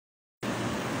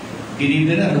Good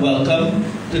evening and welcome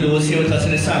to those here with us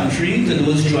in the sanctuary, to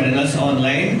those joining us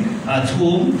online, at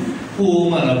home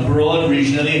and abroad,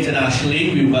 regionally,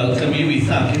 internationally. We welcome you. We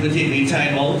thank you for taking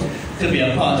time out to be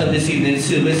a part of this evening's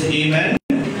service. Amen.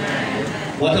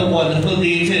 What a wonderful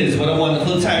day it is. What a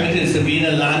wonderful time it is to be in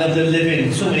the land of the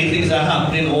living. So many things are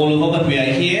happening all over, but we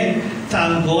are here.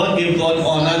 Thank God, give God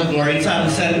honor and glory,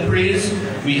 thanks and praise.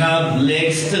 We have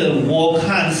legs to walk,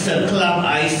 hands to clap,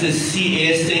 eyes to see,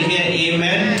 ears to hear.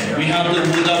 Amen. We have the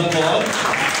word of God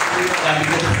that we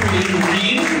can freely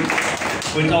read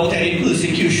without any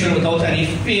persecution, without any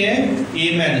fear.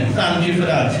 Amen. Thank you for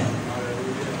that.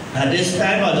 At this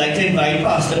time, I'd like to invite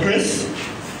Pastor Chris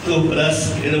to open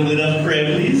us in a word of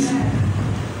prayer, please.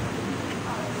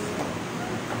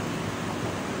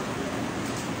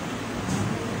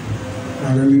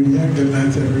 Hallelujah. Good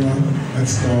night, everyone.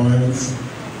 Let's go ahead.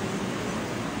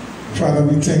 Father,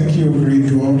 we thank you, great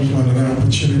God, for another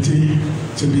opportunity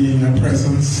to be in your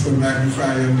presence, to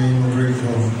magnify your name, great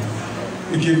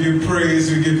God. We give you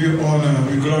praise, we give you honor,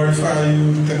 we glorify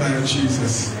you tonight,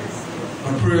 Jesus.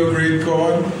 I pray, O great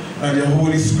God, that your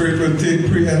Holy Spirit will take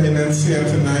preeminence here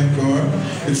tonight, God.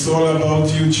 It's all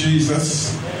about you,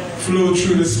 Jesus. Flow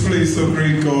through this place, O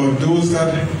great God. Those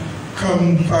that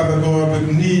come, Father God,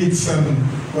 with needs and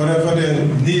whatever their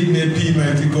need may be,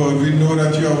 mighty God, we know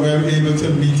that you are well able to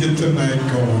meet it tonight,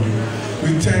 God.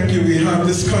 We thank you, we have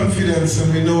this confidence,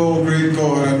 and we know, O great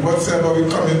God, that whatsoever we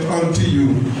commit unto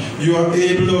you, you are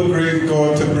able, O great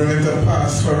God, to bring it to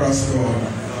pass for us, God.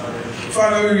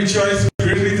 Father, we rejoice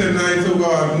greatly tonight, O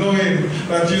God, knowing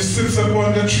that you sit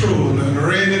upon the throne and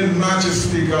reign in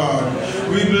majesty, God.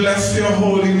 We bless your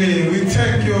holy name. We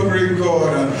thank you, O great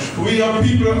God. We, your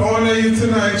people, honor you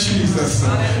tonight, Jesus.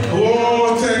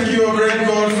 Oh, thank you, O great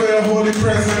God, for your holy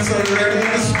presence already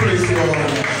in this place,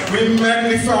 God. We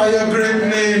magnify your great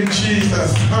name,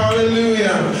 Jesus.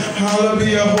 Hallelujah. Hallowed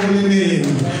be your holy name.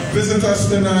 Visit us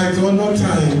tonight one more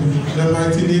time in the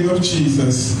mighty name of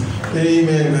Jesus.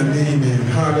 Amen and amen.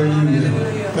 Hallelujah.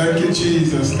 Thank you,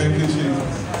 Jesus. Thank you,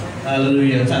 Jesus.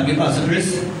 Hallelujah. Thank you, Pastor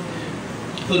Chris.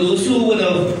 For those who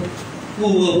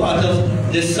were part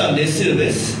of this Sunday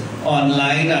service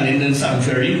online and in the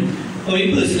sanctuary, for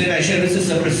me personally, I shared with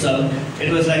Sister Crystal,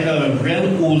 it was like a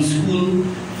real old school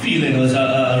feeling. It was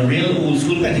a real old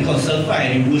school Pentecostal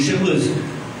fire. Worship was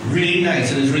really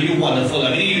nice. It was really wonderful.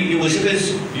 I mean, your worship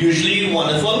is usually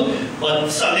wonderful, but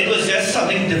Sunday was just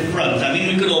something different. I mean,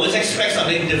 we could always expect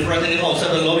something different in the house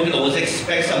of the Lord. We could always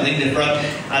expect something different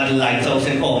at the Lighthouse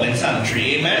Empowerment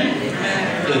Sanctuary. Amen?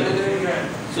 Amen.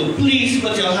 Good. So please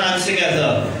put your hands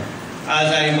together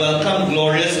as I welcome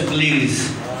Glorious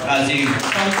Blaze as he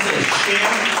comes to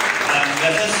share, and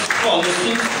let us follow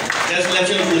suit. Just let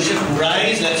your worship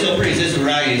rise, let your praises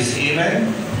rise.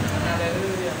 Amen?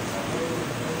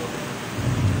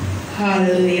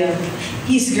 Hallelujah.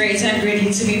 He's great and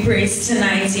greatly to be praised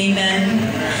tonight.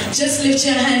 Amen. Just lift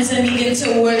your hands and begin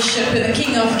to worship the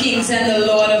King of Kings and the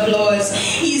Lord of Lords.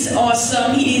 He's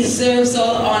awesome. He deserves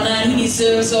all honor and he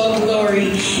deserves all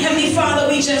glory. Heavenly Father,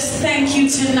 we just thank you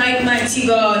tonight, mighty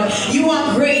God. You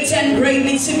are great and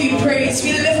greatly to be praised.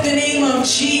 We lift the name of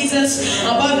Jesus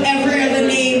above every other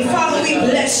name. Father, we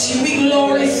bless you. We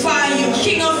glorify you,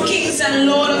 King of Kings and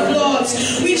Lord of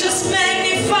Lords. We just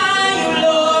magnify you,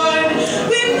 Lord.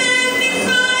 We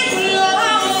magnify you, Lord.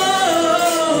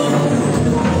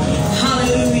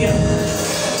 Hallelujah.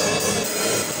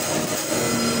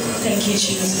 Thank you,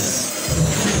 Jesus.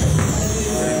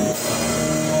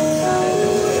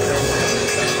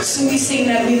 So we sing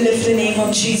that we lift the name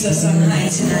of Jesus on high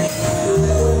tonight.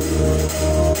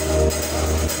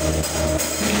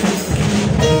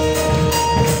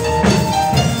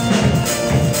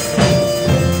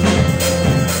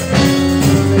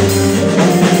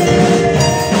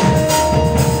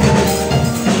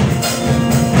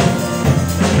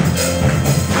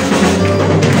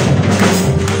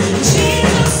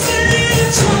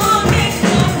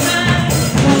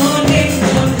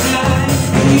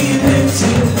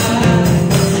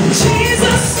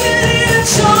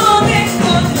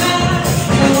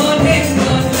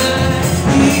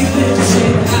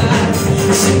 High.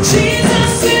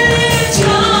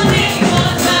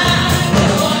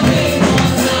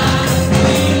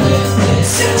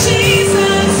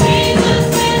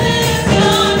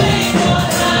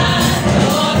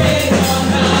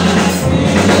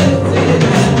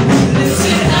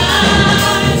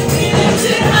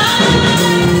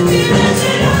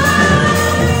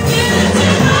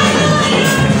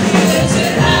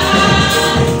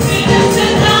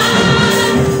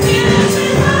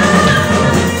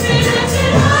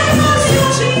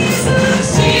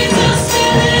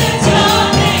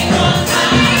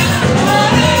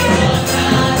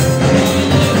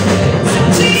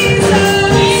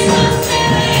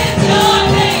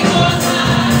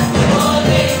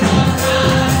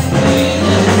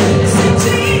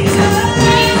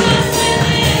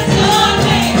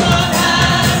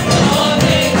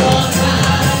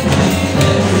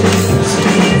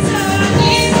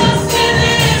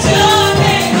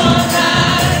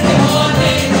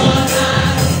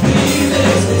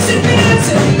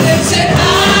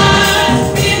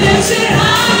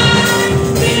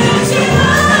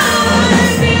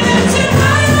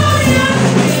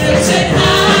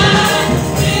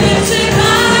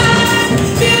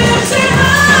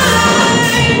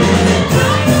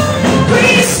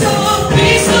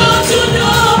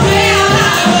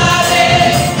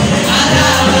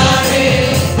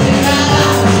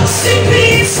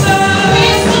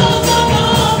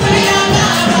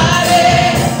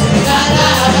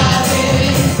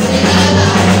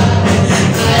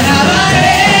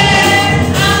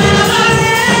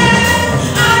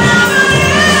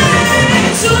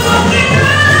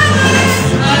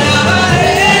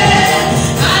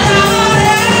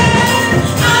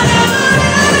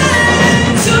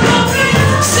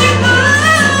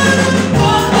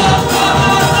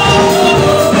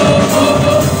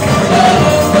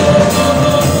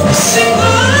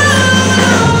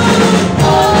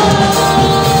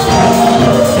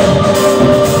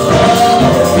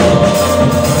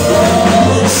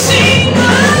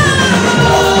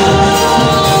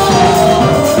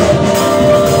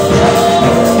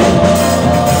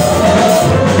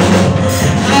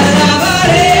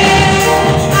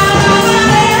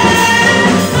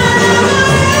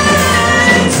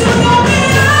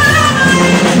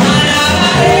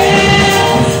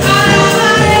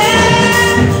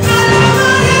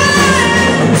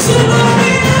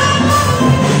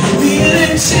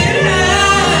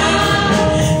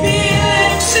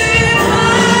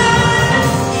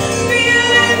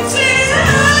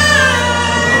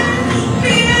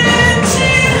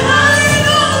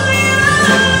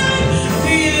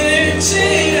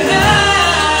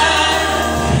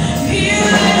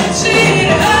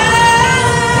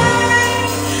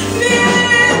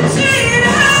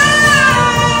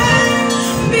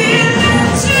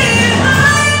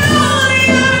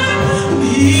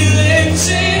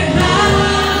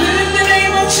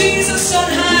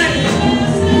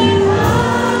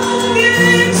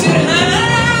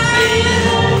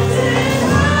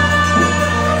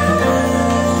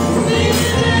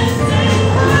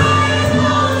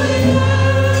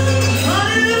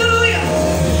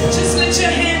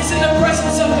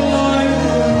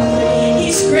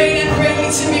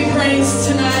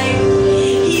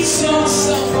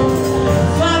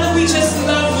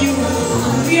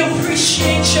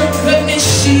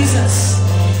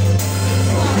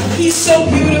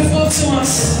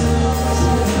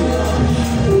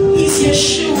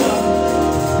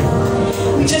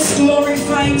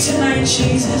 tonight,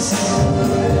 Jesus.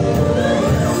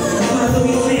 Father,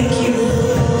 we thank you.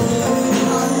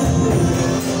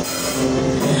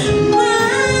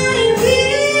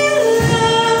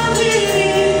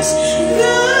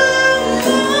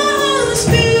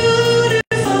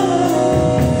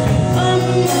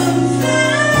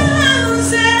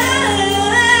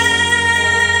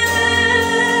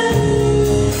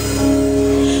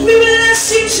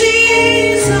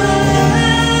 Jesus,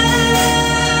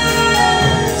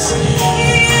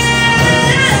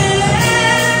 yeah.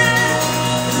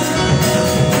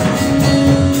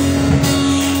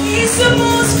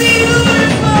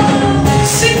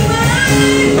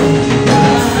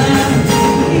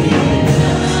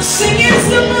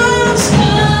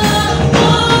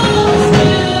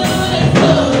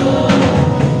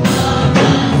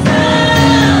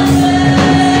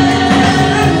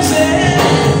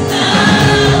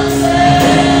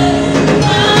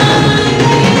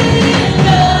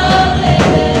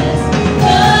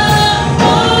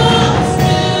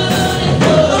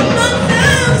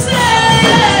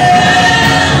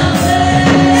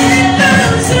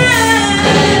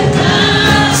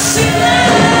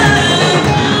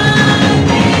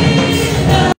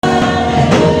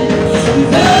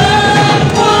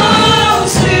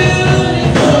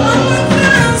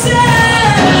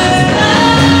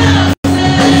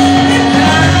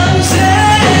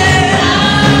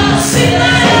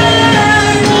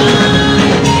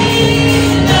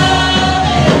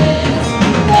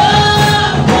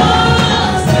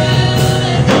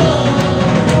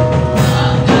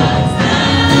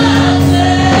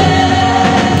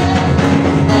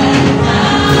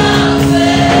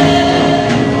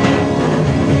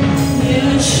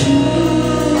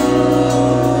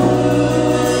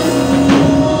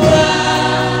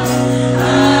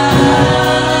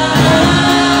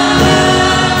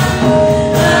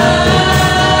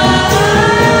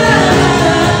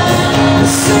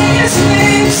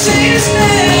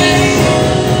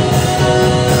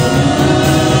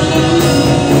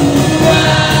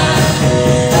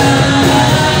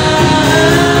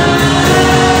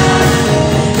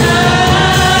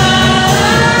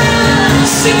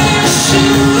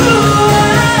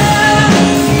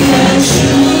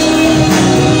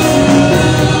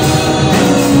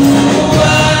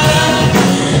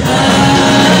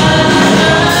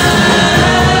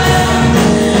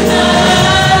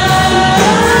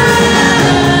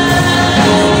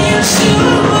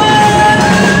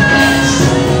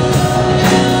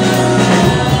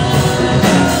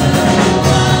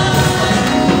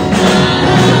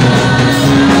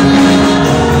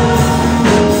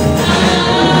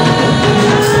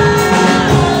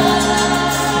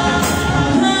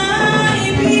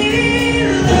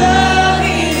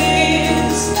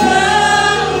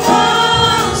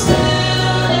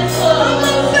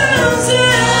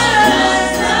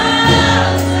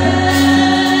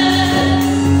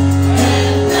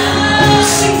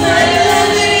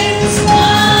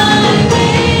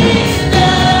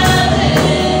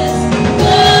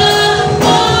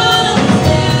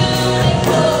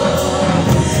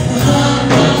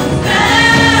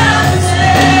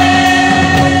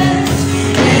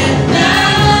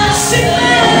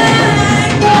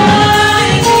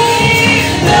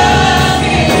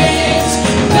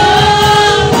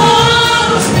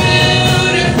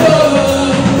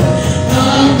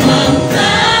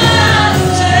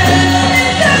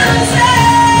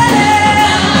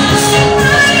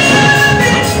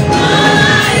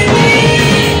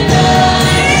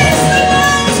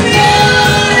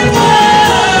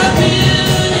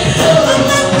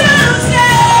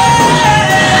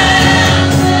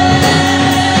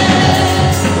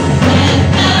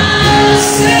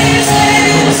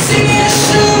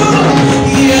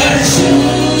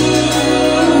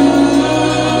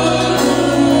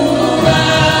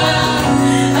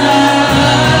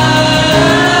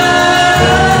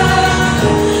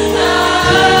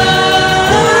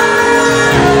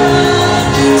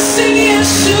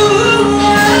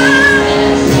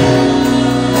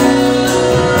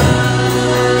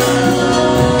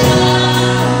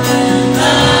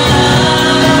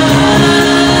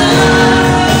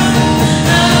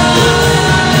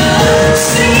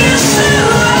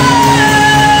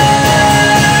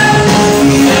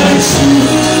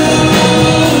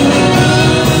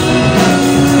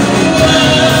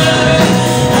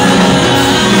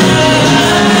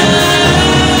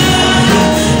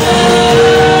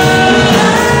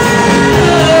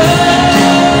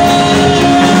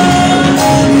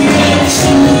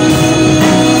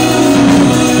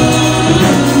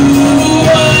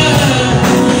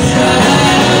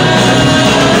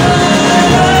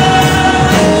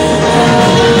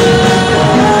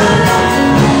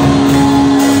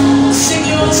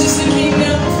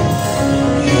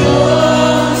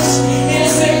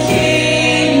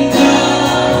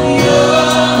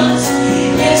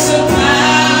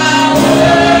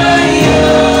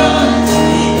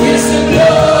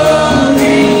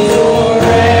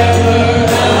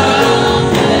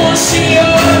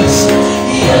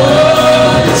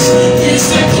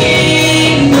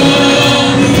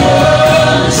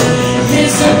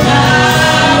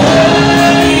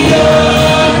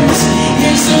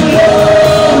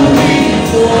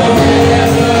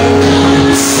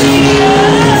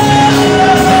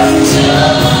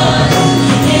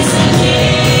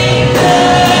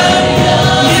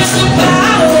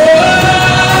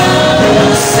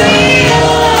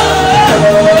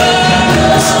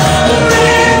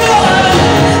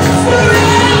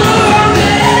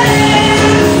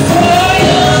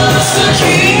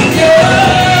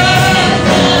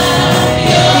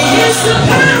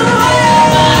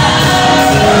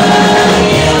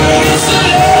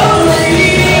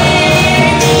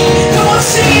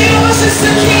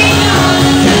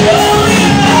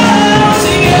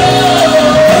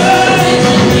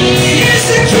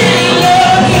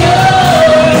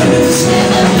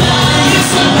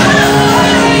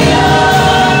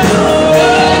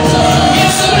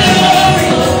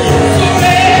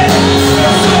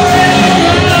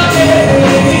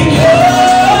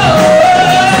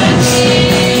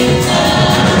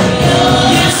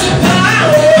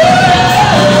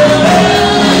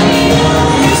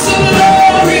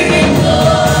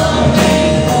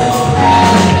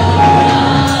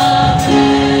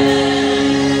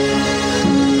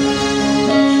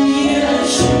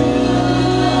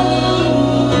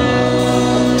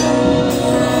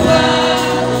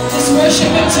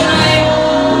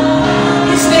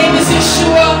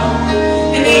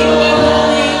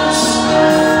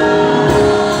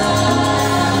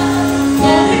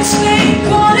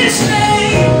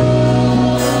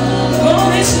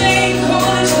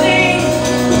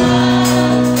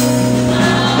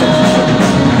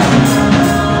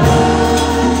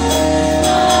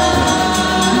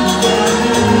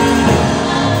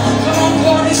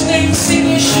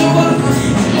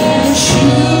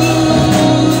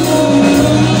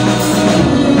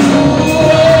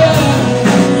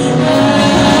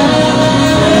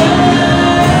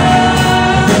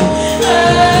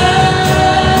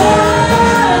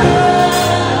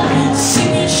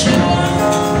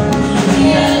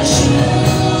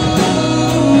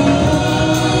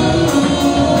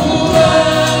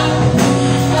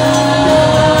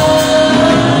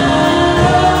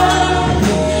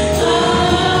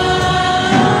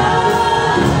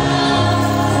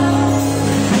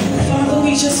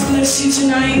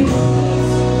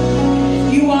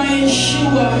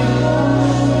 Yeshua.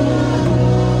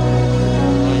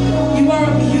 You are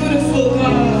a beautiful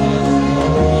God.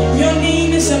 Your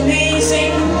name is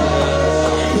amazing.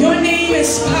 Your name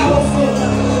is powerful.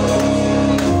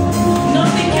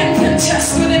 Nothing can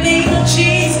contest with the name of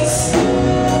Jesus.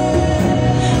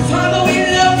 Father, we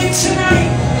love you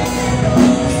tonight.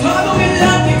 Father, we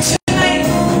love you tonight.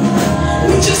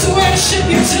 We just worship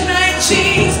you tonight,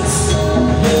 Jesus.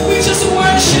 We just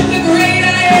worship the great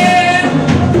I am.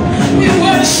 We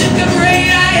worship the great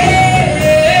I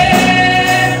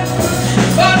am.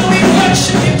 Father, we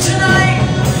worship you tonight.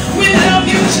 We love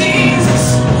you, Jesus.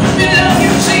 We love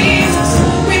you, Jesus.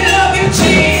 We love you,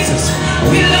 Jesus.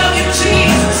 We love you,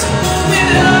 Jesus. We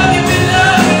love you, we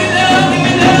love you, we love you,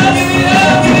 we love you, we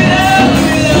love you, we love you,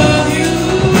 we love you.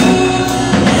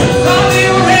 Father,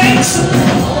 you reign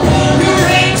supreme. You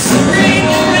reign supreme.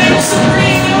 You reign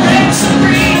supreme. You reign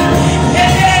supreme.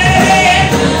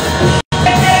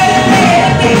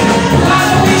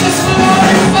 Father, we just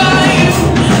glorify you.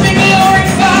 We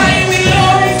glorify you. We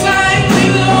glorify you. We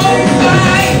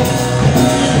glorify you.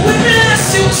 We bless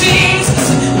you, Jesus.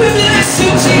 We bless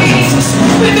you, Jesus.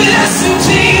 We bless you,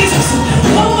 Jesus.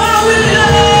 Oh, how we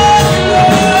love you, Lord.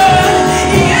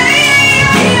 Yeah,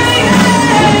 yeah, yeah, yeah.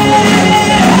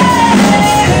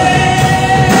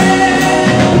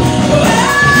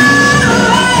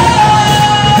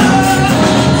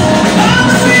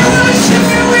 Father, we worship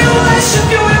you, we worship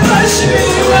you, we worship you,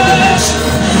 we worship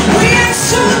you. We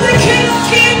exalt the King of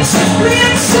Kings. We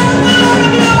exalt the Lord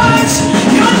of Lords.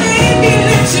 Your name be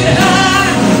lifted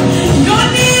high. Your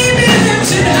name be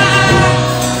lifted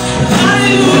high.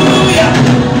 Hallelujah.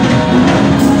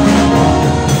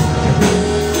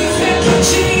 We thank you,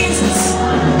 Jesus.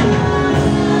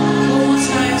 One more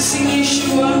time, sing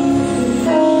Yeshua.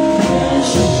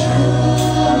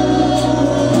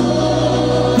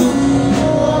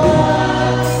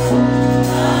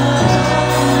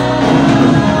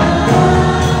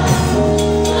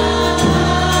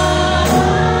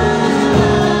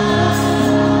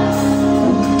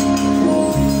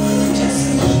 Just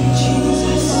love you,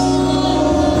 Jesus.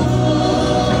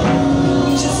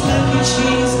 We just love you,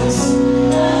 Jesus.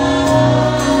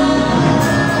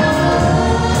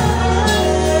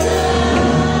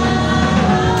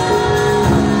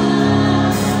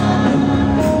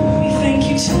 We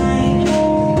thank you tonight.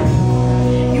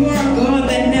 You are a God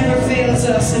that never fails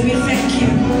us, and we thank you.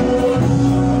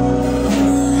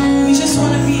 We just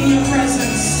want to be in your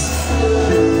presence.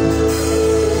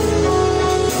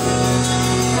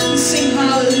 We sing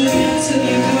hallelujah to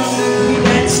you, God. We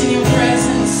dance in your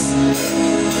presence.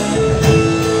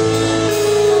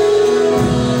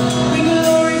 We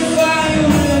glorify you,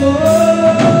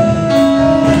 Lord.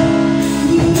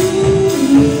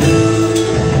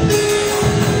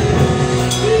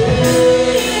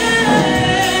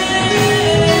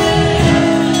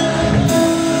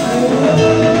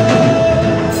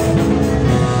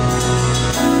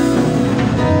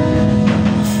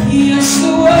 Yes, the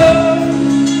world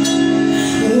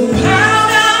will bow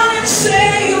down and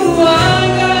say you are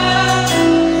God.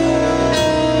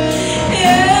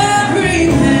 Every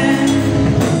man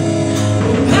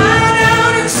will bow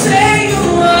down and say you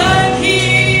are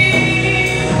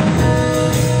King.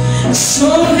 So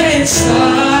let's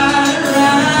start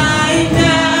right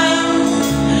now.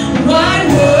 Why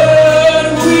would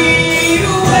we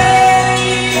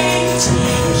wait?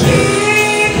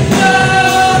 King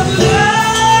of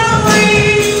glory,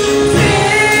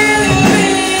 fill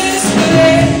this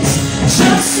place.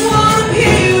 Just wanna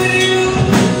be with you.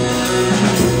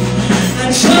 I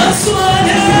just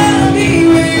wanna be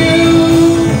with you.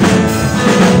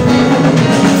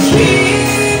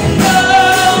 King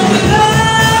of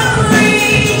glory,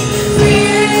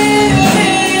 fill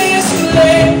this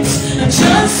place. I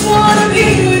just wanna be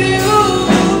with you.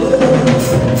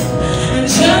 I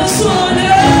just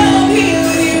wanna be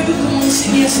with you. Come on,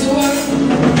 sing yes, Lord.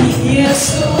 Yes,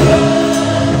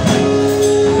 Lord.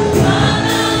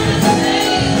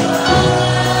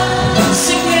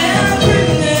 Sing every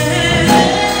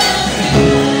man.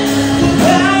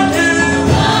 Bow down.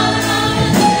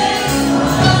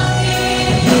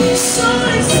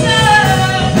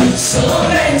 So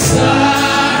let's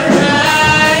start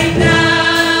right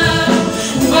now.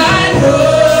 Why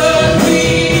would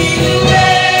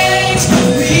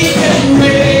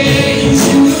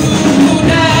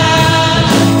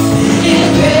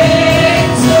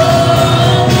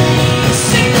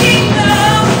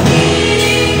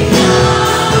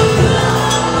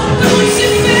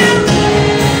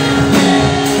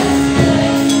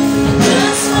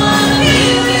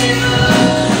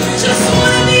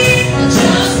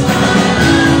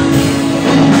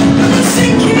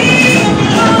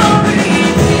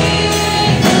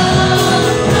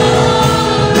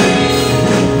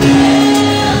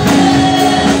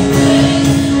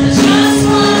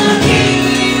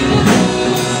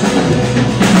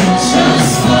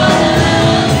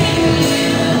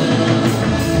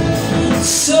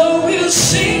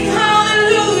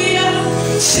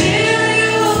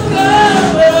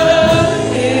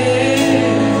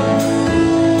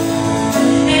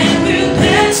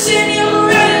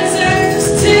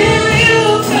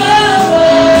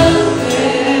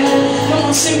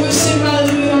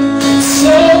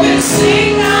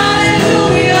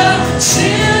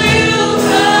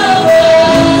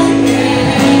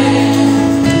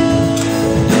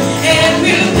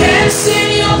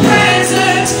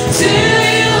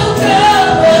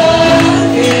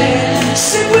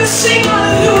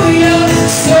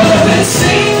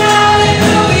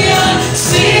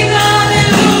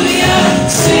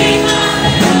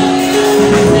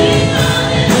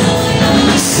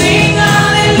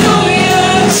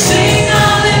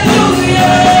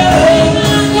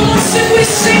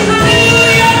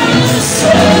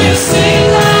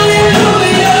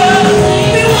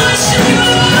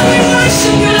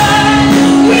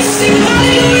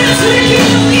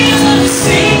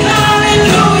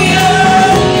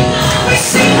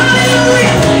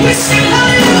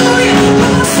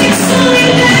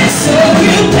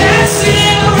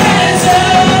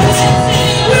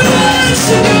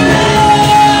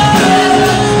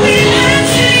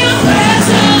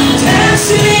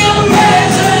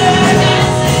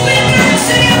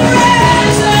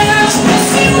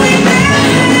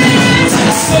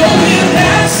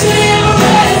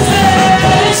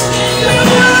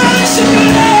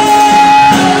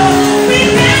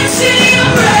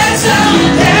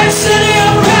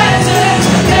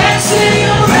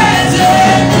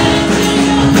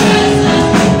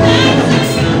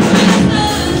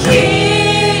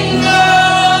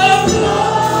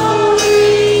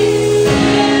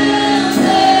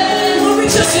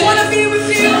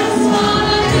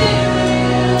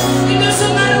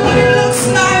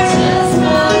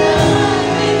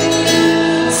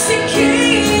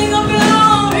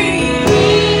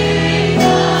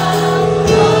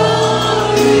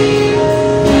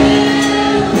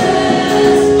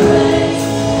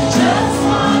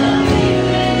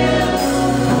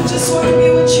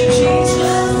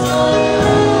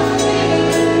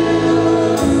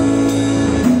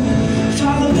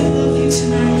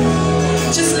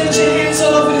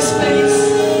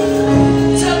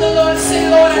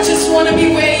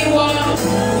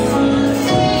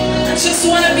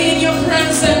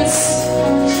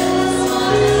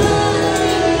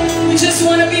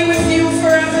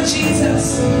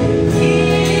Jesus.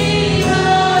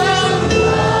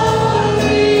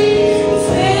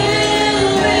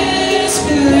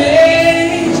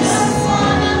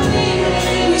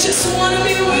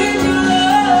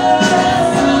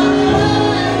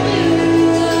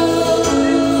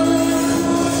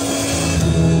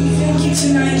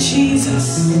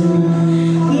 Jesus,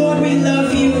 Lord, we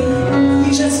love you. We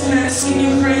just bask in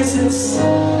your presence.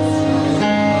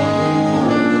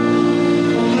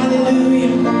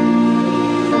 Hallelujah.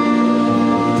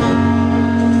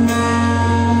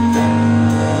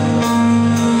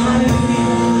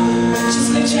 Hallelujah. Just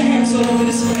lift your hands all over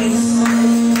this place.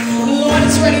 The Lord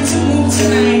is ready to move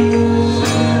tonight.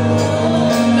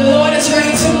 The Lord is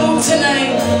ready to move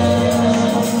tonight.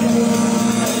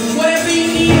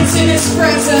 It's in His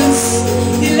presence,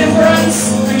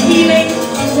 deliverance, a healing,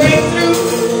 a breakthrough.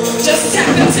 Just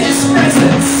tap into His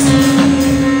presence.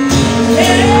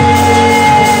 Yeah.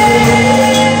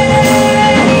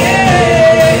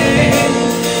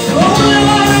 Oh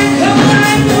Lord, come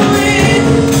like the wind.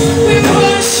 We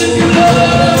worship you,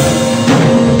 Lord.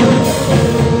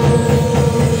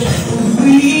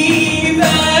 We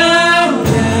bow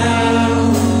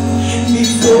down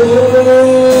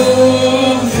before.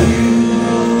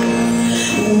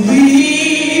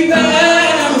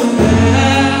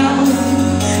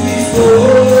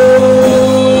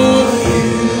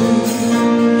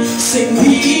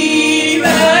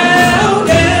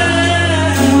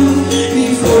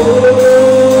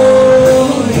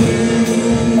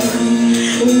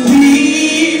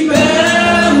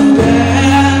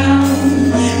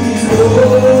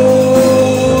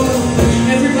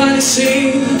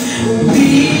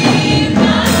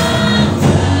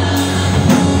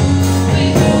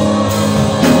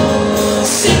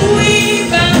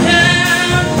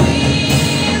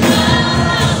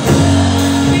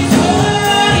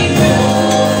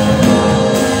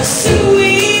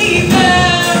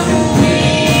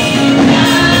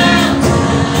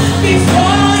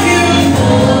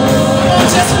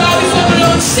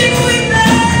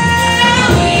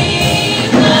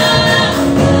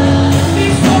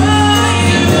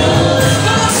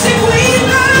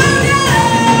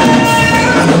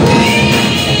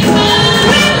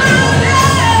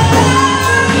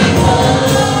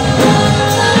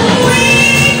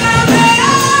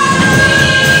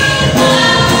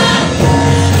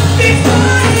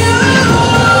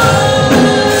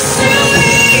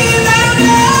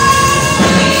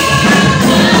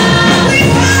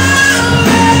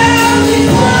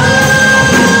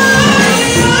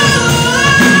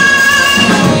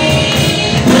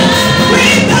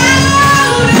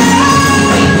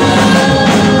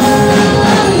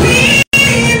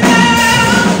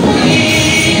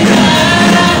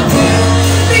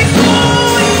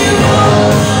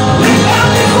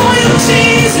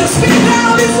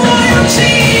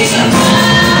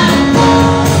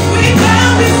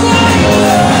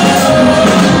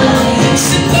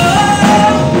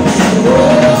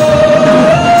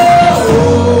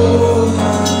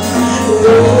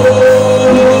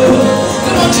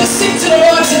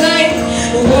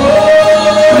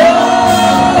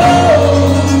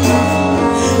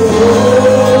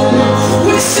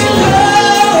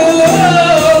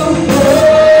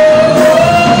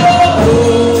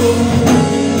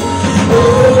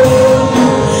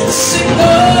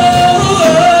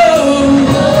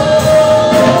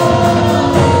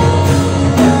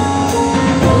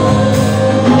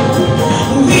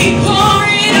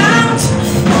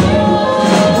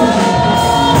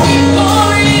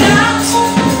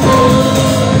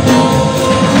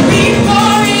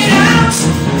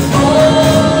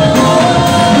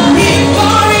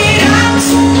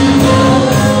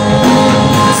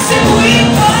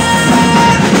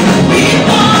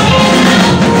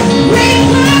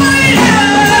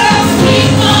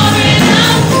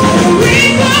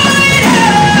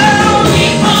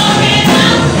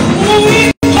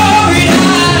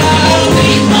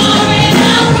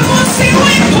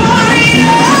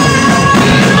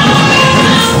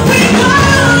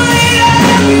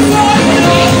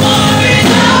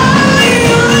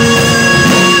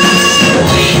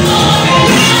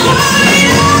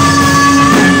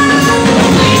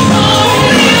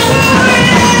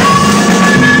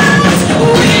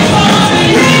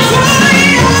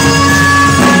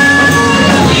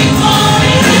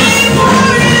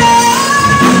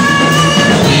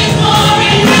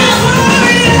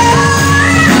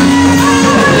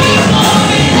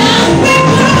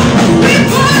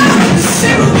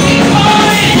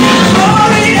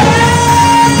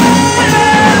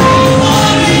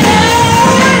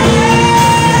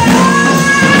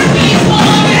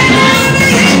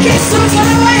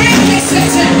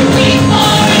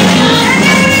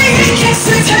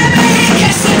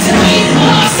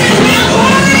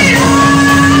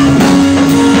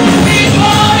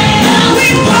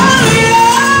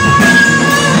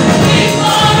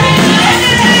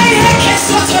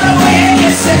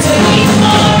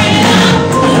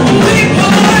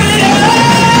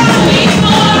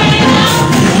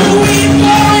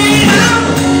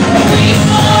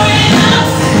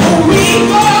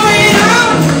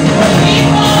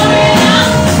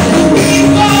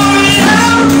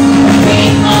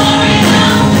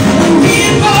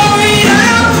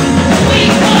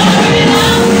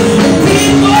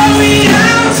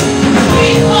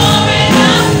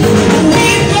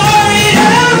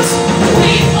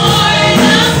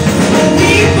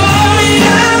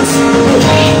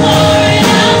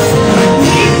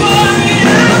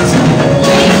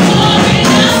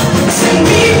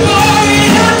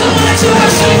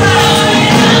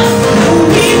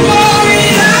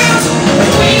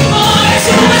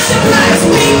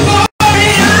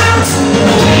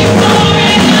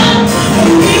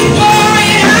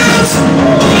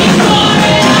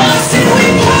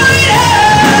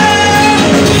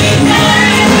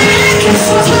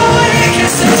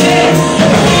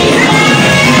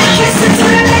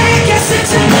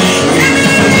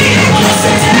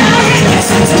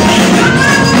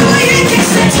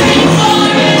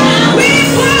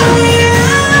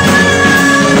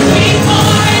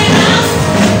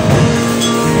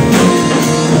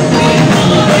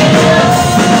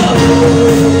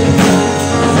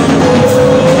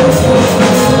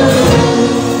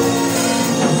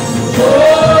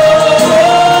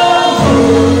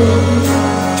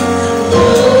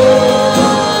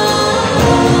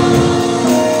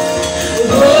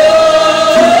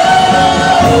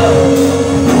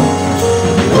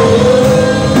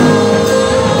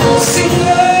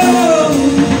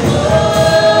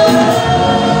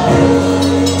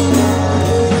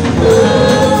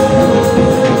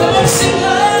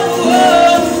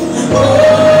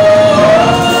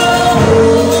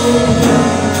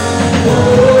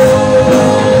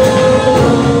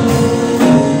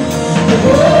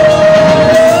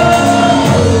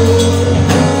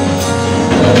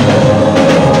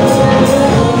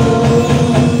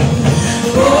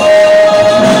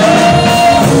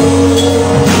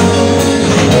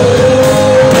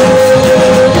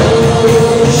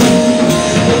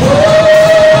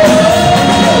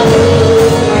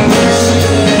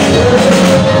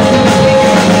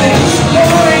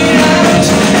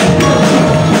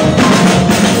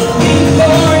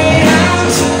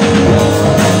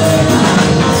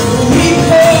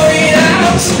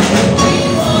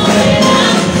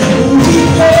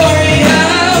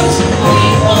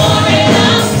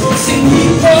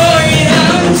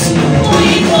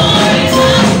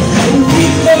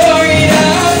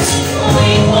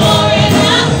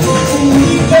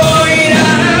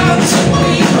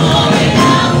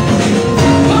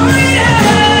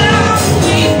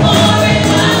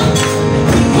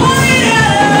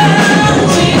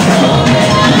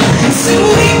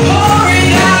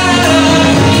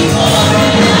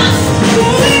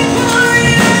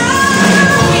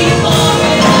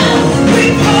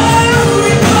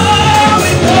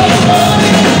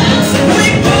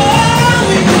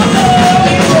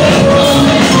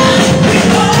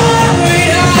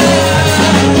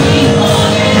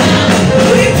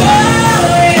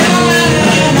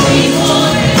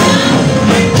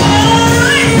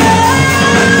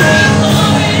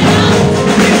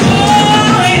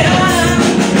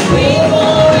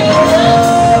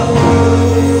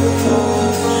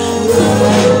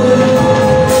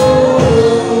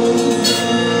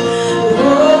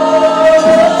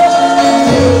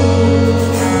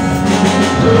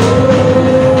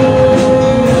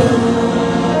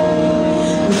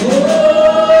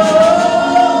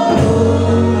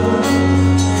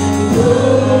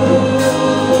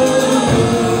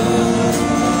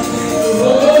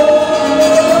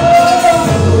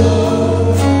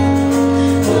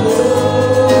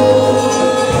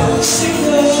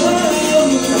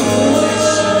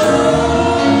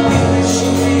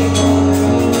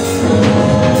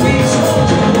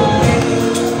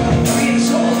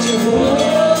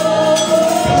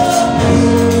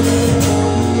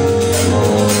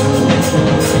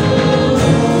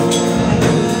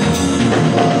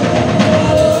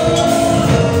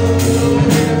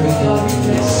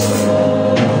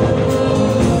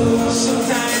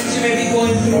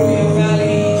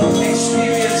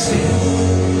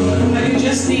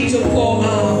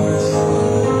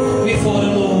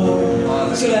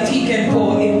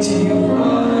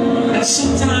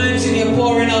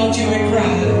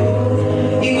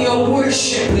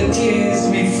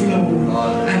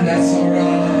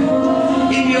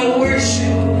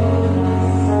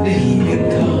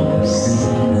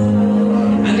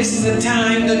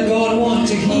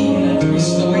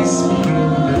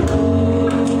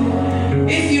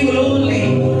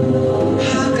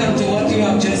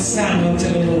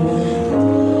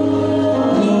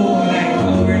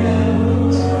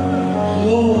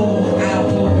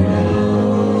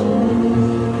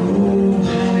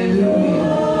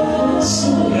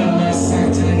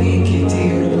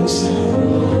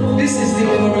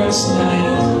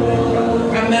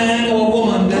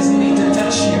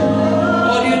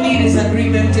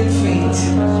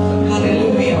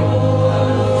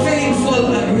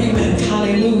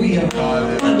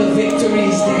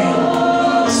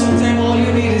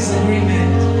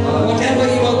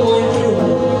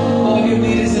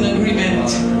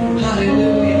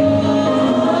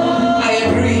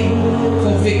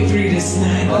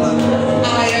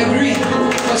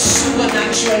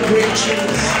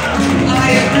 breakthroughs.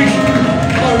 I agree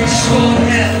for restored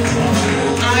health.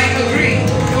 I agree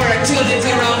for a turn it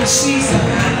around season.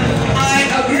 I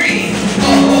agree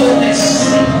for wholeness.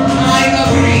 I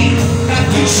agree that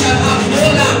you shall have no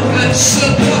lack and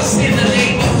surplus in the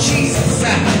name of Jesus.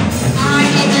 I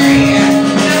agree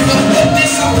that the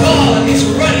goodness of God is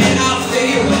running after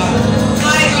you.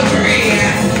 I agree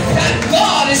that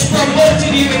God is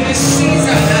promoting you in this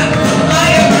season. I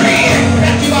agree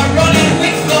that you are running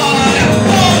with God,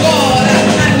 for God,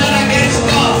 and not against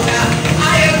God.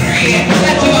 I agree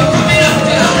that you are coming up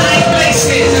to the high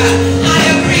places. I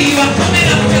agree you are coming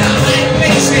up to the high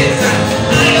places.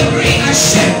 I agree a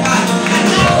shift, an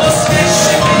atmosphere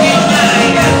shift in your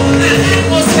mind, an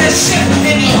atmosphere shift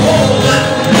in your home.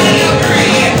 I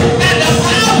agree that the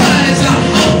powers of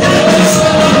darkness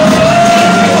will not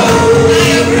overtake you. I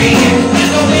agree that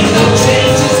the wind of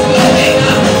change is blowing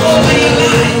over your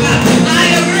life. I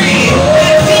agree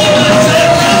that demons are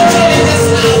routed in this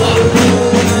hour.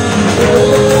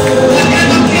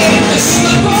 Whatever came to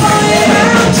stop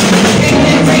us, it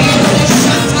came for you to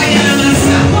shut your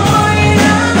mouth.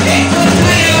 It could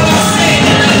tell you about saying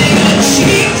in the name of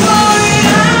Jesus.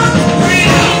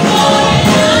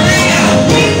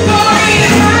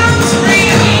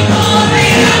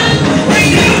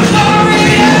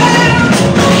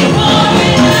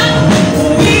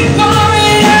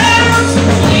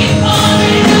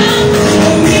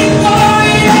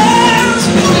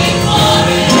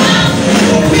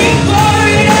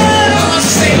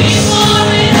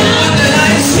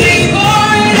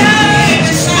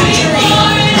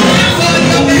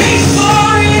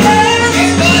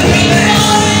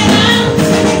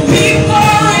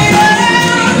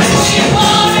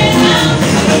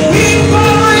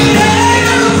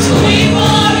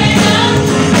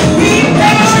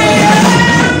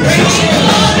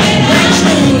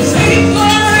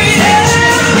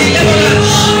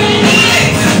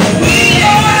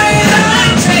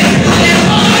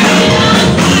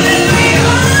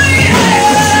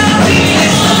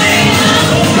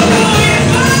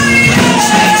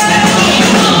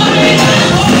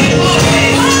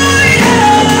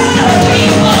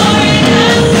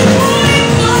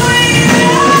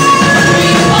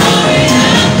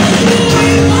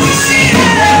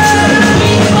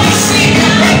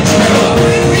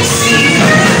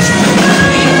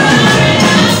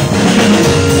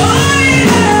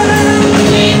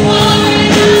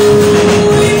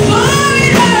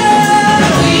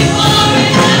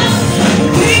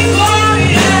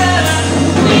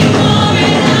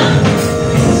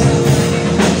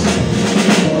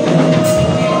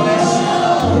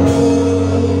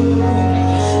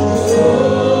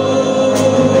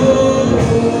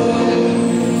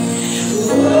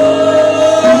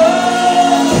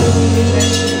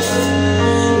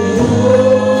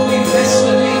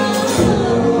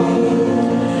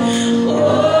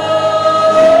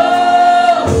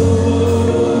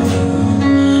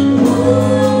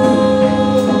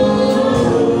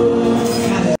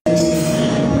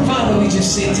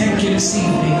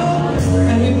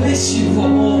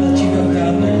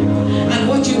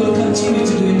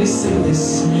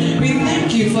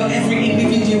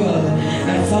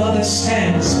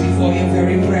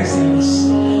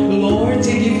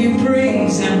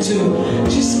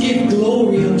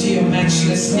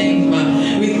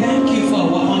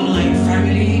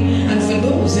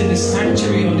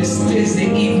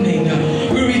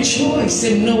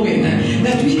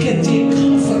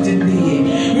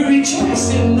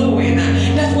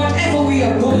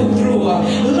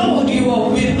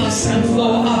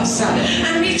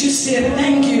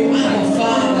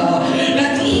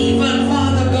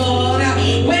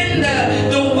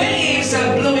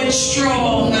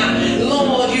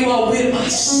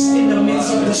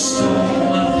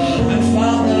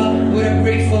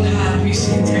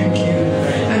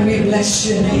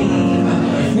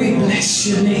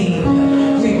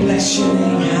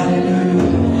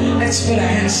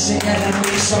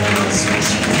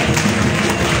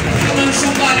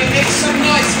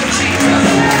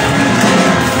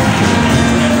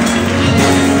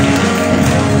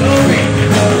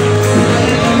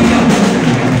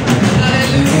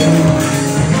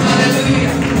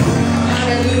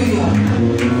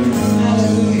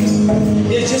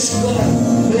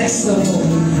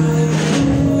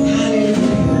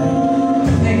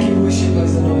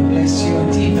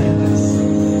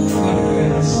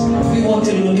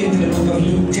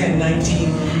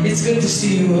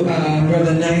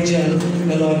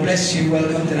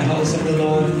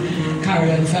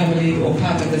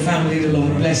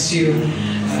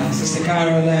 Sister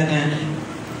Carol,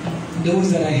 and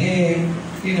those that are here,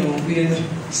 you know, we didn't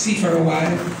see for a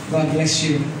while. God bless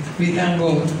you. We thank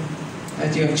God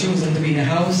that you have chosen to be in the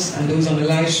house and those on the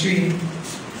live stream.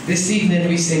 This evening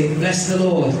we say, bless the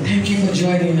Lord. Thank you for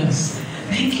joining us.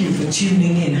 Thank you for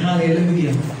tuning in.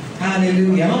 Hallelujah.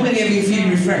 Hallelujah. How many of you feel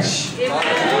refreshed? Amen.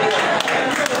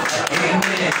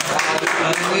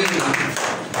 Hallelujah.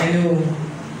 I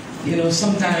know,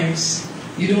 sometimes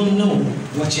you don't know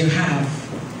what you have.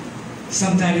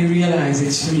 Sometimes you realize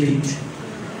it's too late.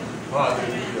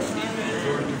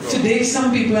 Today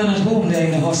some people are not home, they're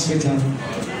in the hospital.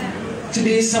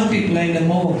 Today some people are in the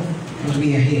morgue, but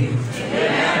we are here.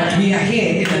 But we are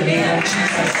here in the name of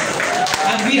Jesus.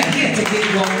 And we are here to give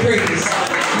God praise.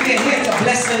 We are here to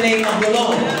bless the name of the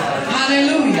Lord.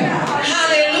 Hallelujah.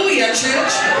 Hallelujah,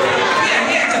 church. We are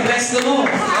here to bless the Lord.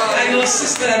 I know a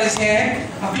sister that is here,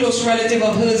 a close relative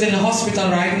of hers in the hospital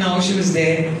right now. She was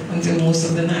there until most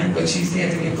of the night, but she's here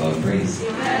to give God praise.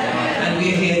 And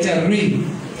we are here to agree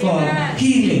for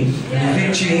healing and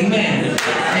victory. Amen.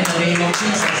 In the name of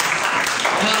Jesus.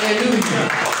 Hallelujah.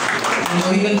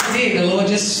 Even today, the Lord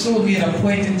just told me at a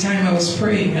point in time I was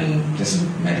praying and just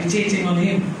meditating on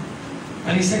Him.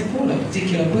 And He said, call a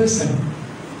particular person.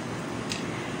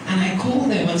 And I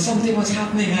called them and something was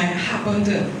happening. I happened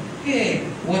to hear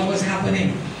what was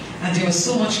happening. And there was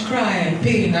so much cry and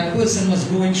pain that person was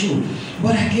going through.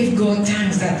 But I give God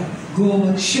thanks that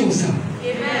God shows up.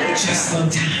 Amen. Just on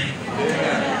time.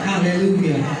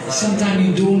 Hallelujah. Sometimes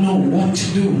you don't know what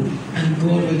to do, and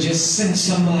God will just send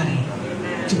somebody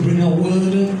to bring a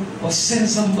word or send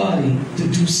somebody to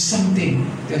do something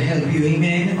to help you.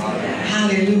 Amen.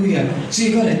 Hallelujah. So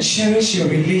you got to cherish your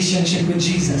relationship with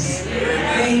Jesus.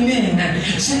 Amen.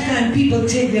 Sometimes people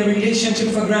take their relationship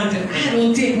for granted. I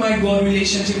don't take my God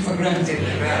relationship for granted.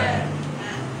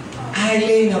 I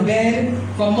lay in a bed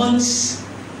for months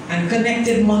and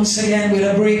connected months again with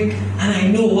a break, and I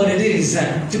know what it is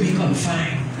to be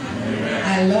confined.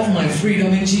 I love my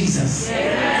freedom in Jesus.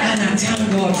 And I thank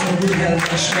God for good health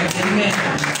and strength. Amen.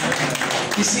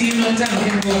 You see, you're not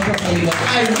thanking God properly, but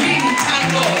I really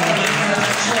thank God for my health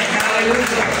and strength.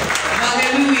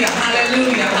 Hallelujah. Hallelujah.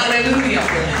 Hallelujah. Hallelujah.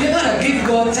 You gotta give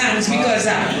God thanks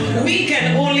because we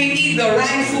can only eat the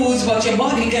right foods, but your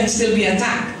body can still be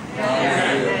attacked.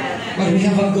 But we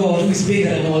have a God who is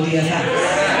bigger than all the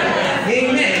attacks.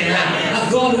 Amen.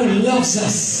 A God who loves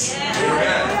us.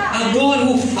 A God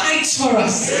who fights for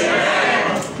us.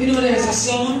 You know, there's a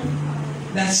song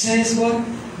that says what?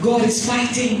 God is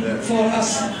fighting for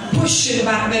us, pushing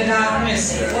back the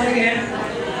darkness. What again?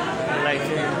 Like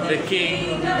the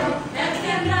King.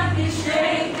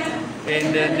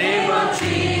 In the name of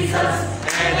Jesus.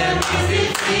 Enemies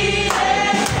defeated.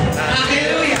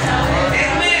 Hallelujah.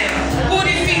 Amen. Who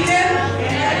defeated?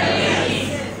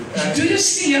 Do you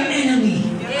see your enemy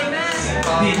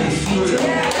being defeated?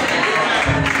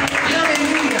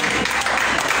 Hallelujah.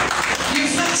 You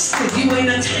fasted. You were in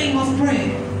a time of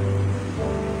prayer.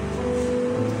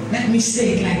 Let me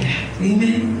say it like that.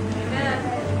 Amen.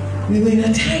 We were in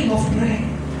a time of prayer.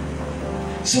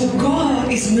 So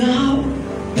God is now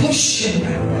pushing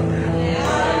back.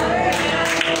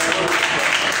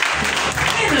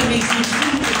 Enemies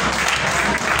defeated.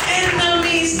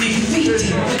 Enemies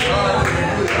defeated.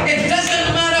 It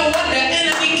doesn't matter what the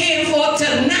enemy came for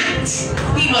tonight.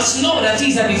 He must know that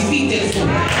he's a defeated foe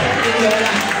in your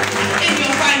life, in your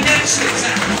finances,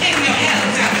 in your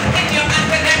health, in your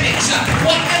academics,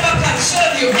 whatever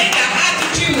concerns you, in your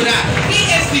attitude.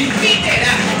 He is defeated.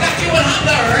 That you will have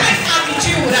the right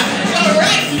attitude, the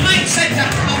right mindset to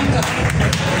conquer.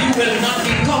 You will not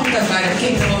be conquered by the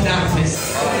kingdom of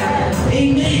darkness.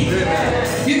 Amen.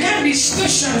 You can't be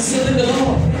stush and still in the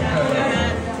Lord.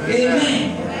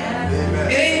 Amen.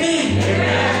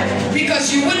 Amen.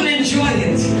 Because you wouldn't enjoy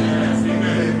it.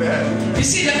 You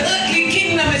see, the earthly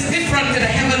kingdom is different to the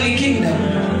heavenly kingdom.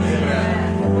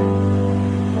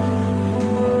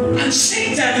 And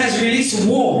Satan has released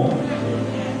war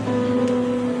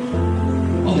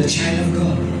on the child of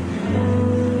God.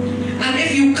 And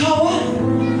if you cower,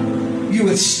 you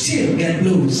will still get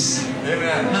blows.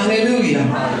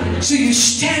 Hallelujah. So you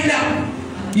stand up.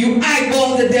 You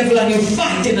eyeball the devil and you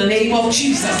fight in the name of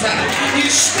Jesus. You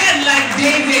stand like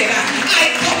David.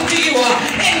 I come to you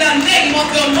in the name of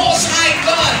the Most High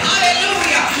God.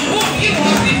 Hallelujah. Whom you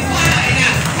have defied.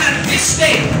 And this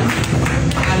day,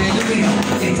 hallelujah,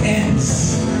 it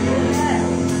ends.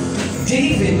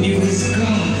 David knew his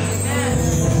God.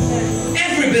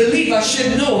 Every believer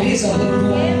should know his other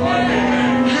God.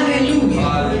 Hallelujah.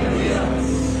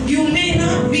 You may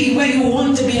not be where you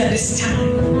want to be at this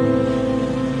time,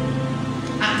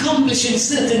 accomplishing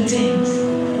certain things,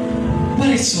 but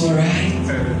it's all right.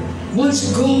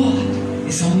 Once God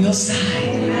is on your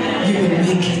side, you will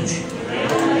make it.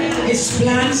 His His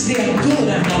plans, they are good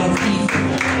and not of evil.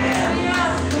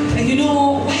 And you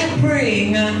know, while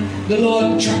praying, the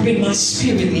Lord dropped in my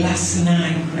spirit last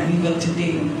night and even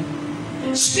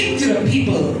today. Speak to the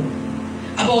people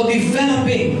about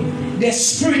developing their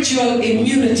spiritual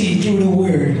immunity through the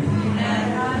Word.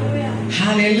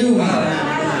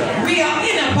 Hallelujah. We are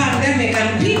in a pandemic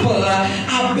and people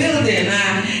are building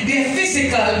their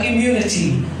physical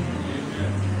immunity.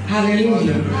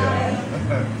 Hallelujah.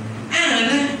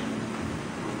 And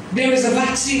there is a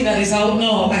vaccine that is out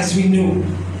now, as we know,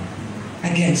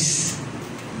 against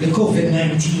the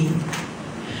COVID-19.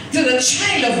 To the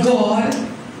child of God,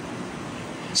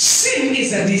 sin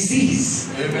is a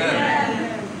disease.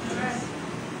 Amen.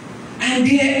 And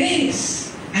there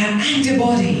is an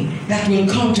antibody that will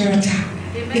counterattack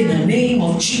in the name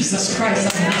of Jesus Christ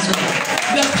of Nazareth.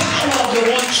 The power of the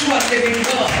one true and living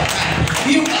God.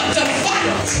 You got to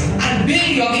fight and build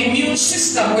your immune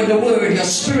system with the Word, your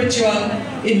spiritual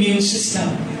immune system.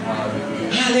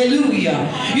 Hallelujah.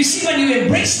 You see, when you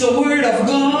embrace the Word of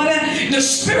God, the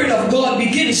Spirit of God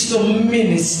begins to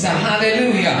minister.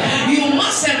 Hallelujah. You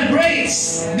must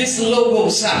embrace this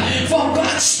logos for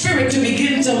God's Spirit to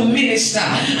begin to minister.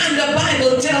 And the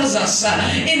Bible tells us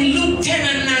in Luke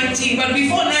 10 and 19, but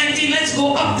before 19, let's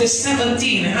go up to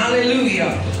 17.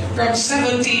 Hallelujah. From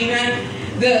 17,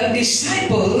 the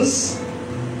disciples,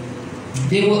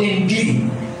 they were in glee.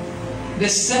 The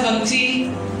 70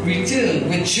 returned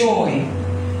with joy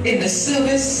in the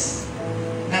service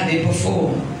that they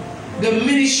performed, the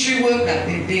ministry work that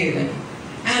they did.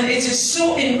 And it is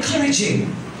so encouraging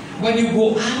when you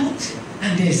go out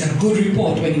and there's a good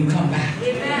report when you come back.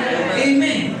 Amen.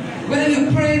 Amen. Whether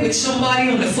you pray with somebody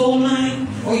on the phone line,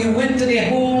 or you went to their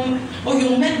home, or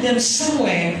you met them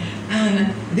somewhere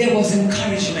and there was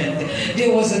encouragement,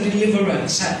 there was a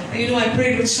deliverance. You know, I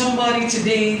prayed with somebody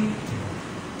today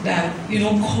that, you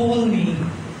know, called me,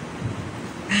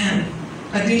 and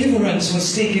a deliverance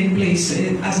was taking place,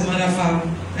 as a matter of fact,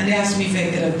 and they asked me if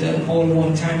I could have done all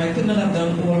one time. I could not have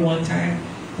done all one time,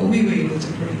 but we were able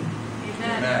to pray.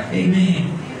 Amen.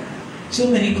 Amen. So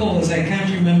many calls, I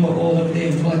can't remember all of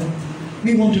them, but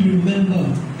we want to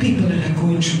remember people that are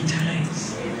going through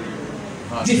times,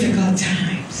 difficult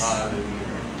times,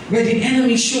 where the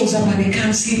enemy shows up and they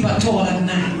can't sleep at all at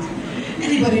night.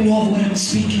 Anybody know of what I'm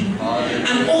speaking?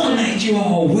 And all night you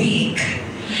are awake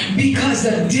because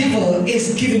the devil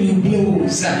is giving you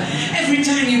blows. Every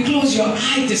time you close your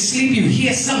eye to sleep, you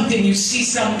hear something, you see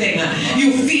something,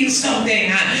 you feel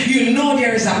something, you know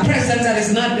there is a presence that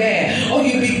is not there, or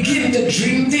you begin to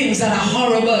dream things that are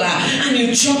horrible, and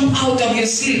you jump out of your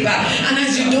sleep, and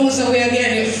as you doze away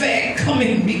again, you fear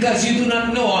coming because you do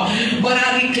not know. But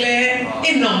I declare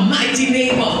in the mighty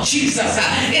name of Jesus,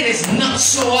 it is not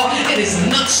so. It is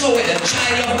not so with the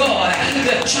child of God.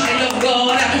 The child of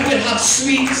God will have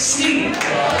sweet sleep.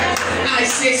 I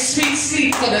say sweet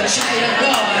sleep for the child of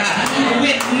God,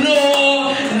 with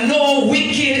no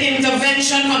wicked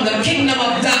intervention from the kingdom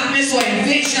of darkness or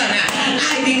invasion.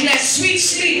 I declare sweet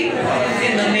sleep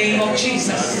in the name of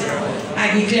Jesus.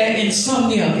 I declare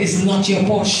insomnia is not your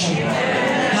portion.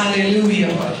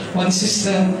 Hallelujah. One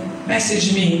sister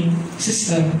messaged me,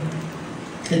 sister,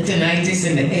 the tinnitus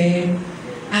in the air,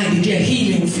 I declare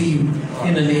healing for you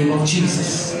in the name of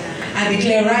Jesus. I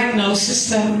declare right now,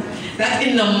 sister, that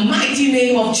in the mighty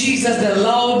name of Jesus, the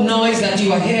loud noise that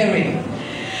you are hearing,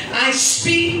 I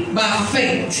speak by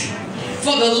faith.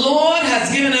 For the Lord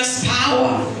has given us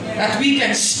power that we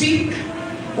can speak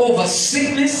over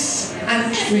sickness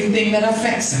and everything that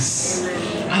affects us.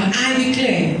 And I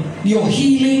declare your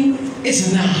healing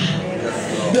is now.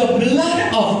 The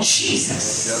blood of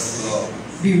Jesus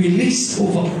be released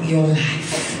over your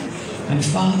life. And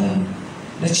Father,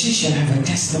 that she shall have a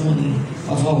testimony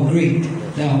of how great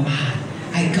thou art.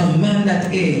 I command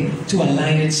that air to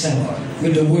align itself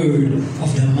with the word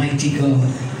of the mighty God.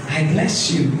 I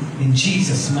bless you in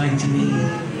Jesus' mighty name.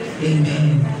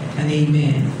 Amen and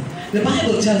amen. The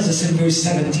Bible tells us in verse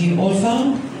 17, all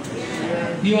found?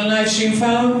 You on live stream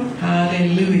found?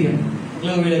 Hallelujah.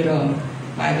 Glory to God.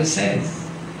 Bible says,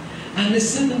 and the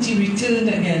 70 returned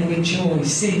again with joy,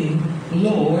 saying,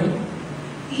 Lord,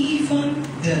 even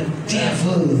the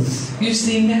devils. You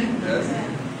seen that?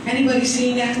 Yes. Anybody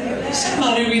seen that?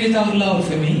 Somebody read it out loud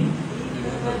for me.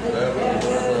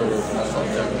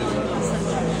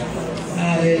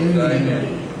 Hallelujah.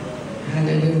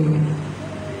 Hallelujah.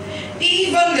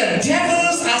 Even the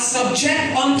devils are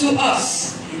subject unto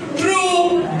us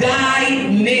through thy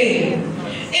name.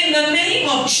 In the name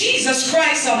of Jesus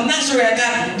Christ of Nazareth,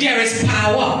 there is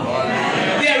power.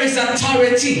 There is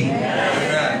authority.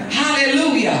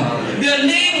 Hallelujah. The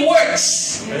name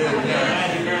works.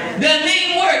 The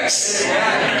name works. bursts.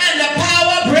 And the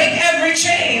power break every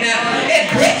chain.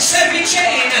 It breaks every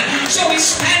chain. So we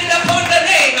stand upon the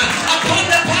name, upon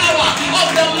the power of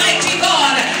the mighty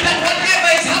God, that whatever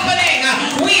is happening,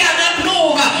 we are not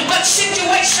moved, but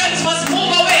situations must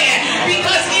move away,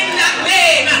 because in that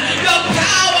name, the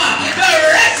power, the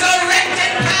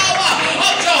resurrected power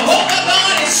of Jehovah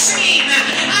God is seen.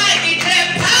 I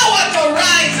declare power to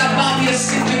rise above your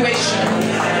situation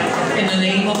in the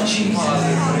name of Jesus.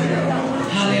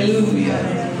 Hallelujah.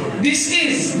 This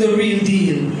is the real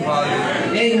deal.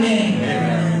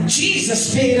 Amen.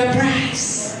 Jesus paid a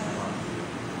price.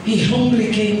 He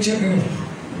humbly came to earth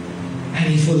and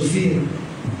he fulfilled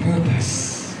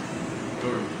purpose.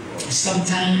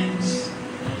 Sometimes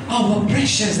our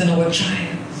pressures and our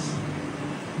trials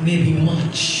may be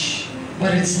much,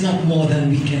 but it's not more than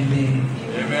we can bear.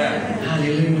 Amen.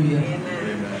 Hallelujah.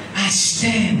 Amen. I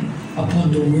stand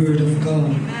upon the word of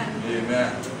God.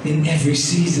 Amen. In every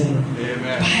season.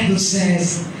 Amen. Bible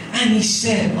says, and he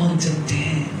said unto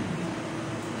them,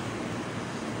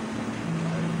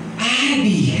 I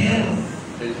beheld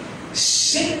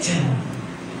Satan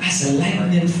as a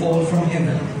lightning fall from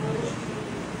heaven.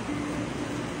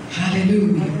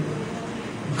 Hallelujah.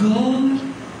 God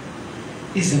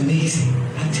is amazing.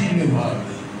 I tell you what.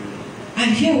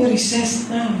 And hear what he says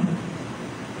now.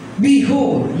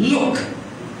 Behold, look,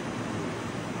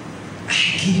 I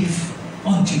give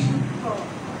unto you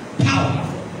power.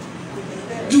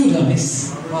 Dunamis.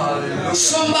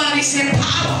 Somebody say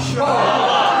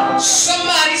power.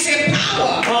 Somebody say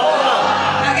power.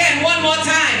 Again, one more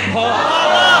time.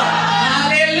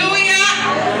 Hallelujah.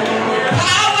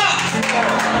 Power.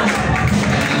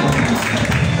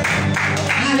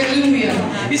 Hallelujah.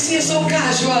 You see, it's so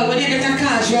casual. When you get a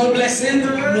casual blessing,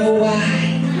 know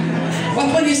why.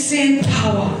 But when you say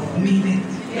power, mean it.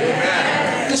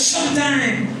 Because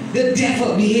sometimes the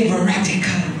devil behave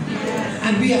radical,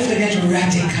 and we have to get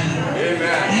radical.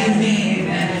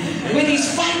 Amen. When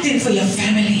he's fighting for your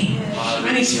family,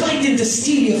 and he's fighting to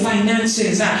steal your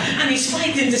finances, and he's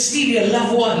fighting to steal your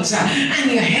loved ones,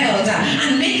 and your health,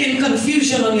 and making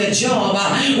confusion on your job,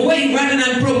 when rather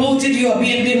than promoted you are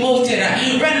being demoted,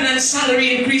 rather than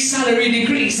salary increase, salary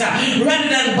decrease, rather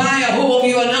than buy a home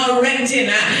you are now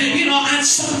renting, you know. And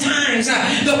sometimes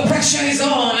the pressure is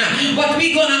on, but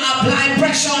we're gonna apply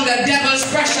pressure on the devil's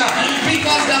pressure,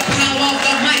 because the power of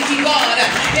the mighty God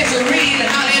is real.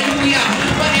 Hallelujah.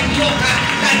 But it look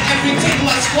like everything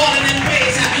was falling in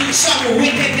place, some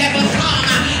wicked devil come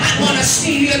and want to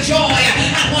steal your joy,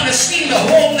 and want to steal the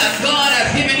home that God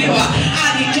has given you.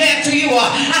 I declare to you,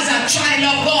 as a child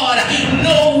of God,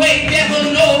 no way,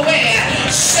 devil, no way.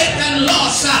 Satan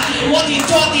lost what he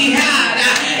thought he had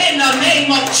in the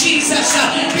name of Jesus,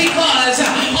 because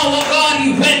our God,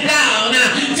 he went down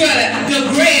to the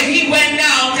grave, he went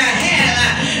down to hell,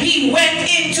 he went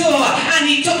into and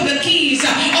he took the keys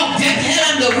of death, hell,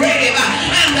 and the grave,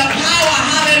 and the power,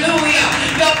 hallelujah,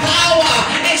 the power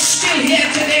is still here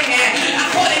today.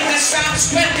 According to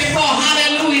Psalms 24,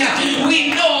 hallelujah, we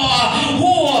know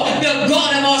who the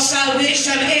God of our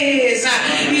salvation is.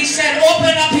 He said,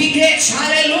 open up ye gates,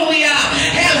 hallelujah.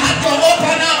 Hell had to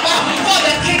open up for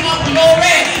the King of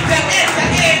glory to enter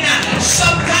in.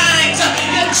 Sometimes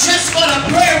you just gotta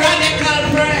pray radical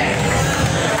prayer.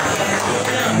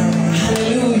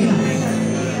 Hallelujah.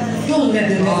 Don't let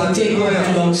the devil take what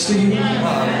belongs to you.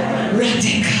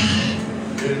 Radical.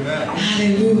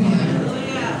 Hallelujah.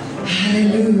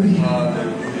 Hallelujah.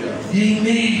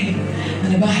 Amen.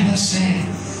 And the Bible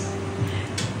says,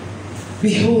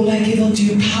 behold, I give unto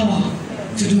you power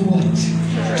to do what?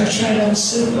 To tread on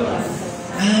silver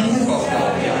and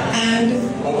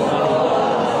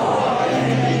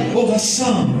over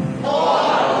some,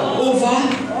 over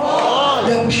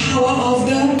the power of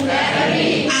the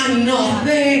enemy, and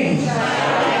nothing.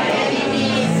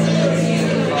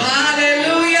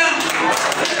 Hallelujah.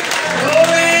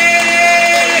 Glory.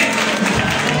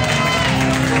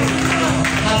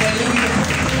 Hallelujah.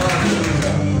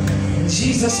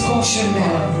 Jesus cautioned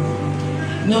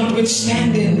them,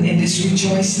 notwithstanding in this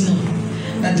rejoice not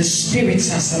that the spirits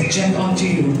are subject unto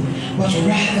you, but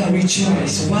rather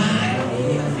rejoice. Why?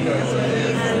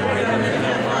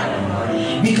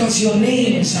 Because your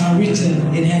names are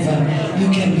written in heaven. You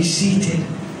can be seated.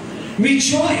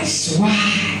 Rejoice.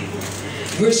 Why?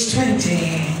 Verse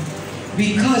 20.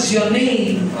 Because your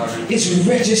name is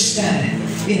registered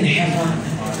in heaven.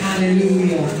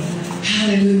 Hallelujah.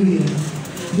 Hallelujah.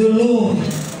 The Lord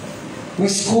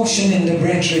was cautioning the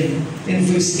brethren in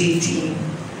verse 18.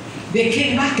 They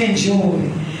came back in joy,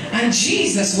 and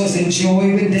Jesus was in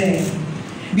joy with them,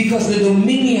 because the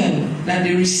dominion that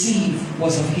they received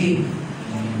was of him.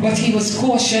 But he was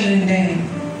cautioning them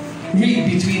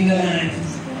Read between the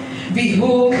lines.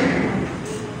 Behold,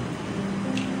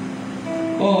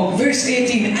 verse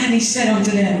 18, and he said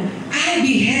unto them, I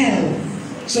beheld,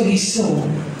 so he saw,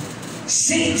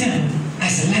 Satan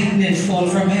as lightning fall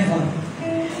from heaven.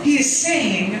 He is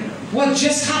saying, what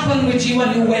just happened with you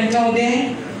when you went out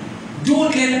there,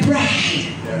 don't let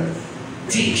pride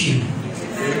take you.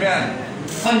 Amen.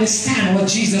 Understand what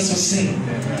Jesus was saying.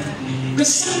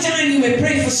 Because sometimes you may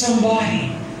pray for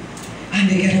somebody and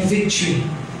they get a victory.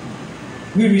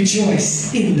 We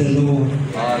rejoice in the Lord.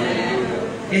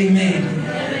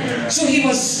 Amen. So he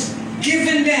was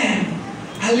giving them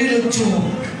a little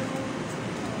talk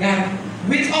that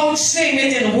without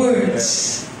saying it in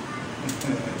words,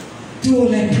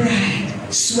 don't let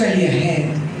pride swell your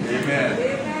head.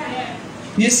 Amen.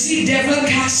 You see, devil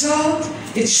cast out,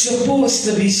 it's supposed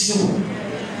to be so.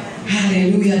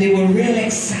 Hallelujah. They were real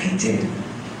excited.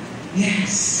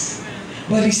 Yes.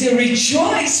 But he said,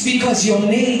 rejoice because your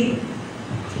name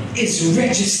is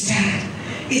registered.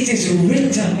 It is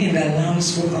written in the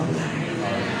Lamb's Book of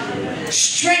Life.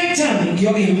 Strengthen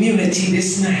your immunity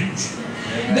this night,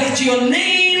 that your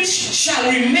names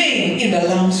shall remain in the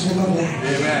Lamb's Book of Life.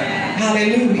 Amen.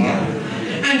 Hallelujah.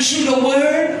 And through the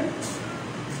word,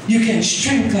 you can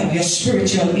strengthen your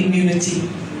spiritual immunity.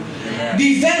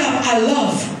 Develop a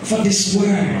love for this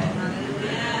word.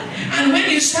 And when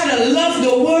you start to love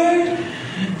the word,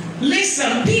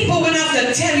 listen, people will have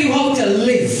to tell you how to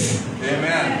live.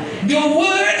 Amen. The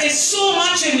word is so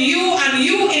much in you and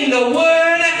you in the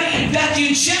word that you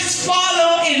just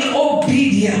follow in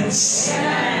obedience.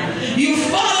 You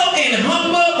follow in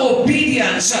humble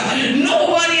obedience.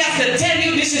 Nobody has to tell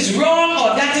you this is wrong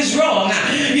or that is wrong.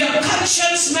 Your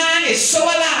conscience, man, is so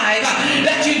alive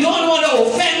that you don't want to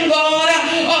offend God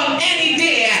on any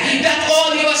day. That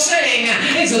all you are saying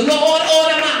is, Lord,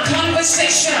 order my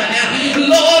conversation.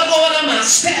 Lord, order my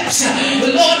steps.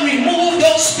 Lord, remove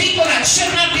those people that should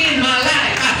not be in my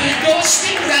life. Those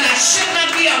things that I should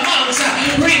not be amongst.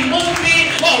 Remove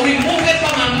me or remove it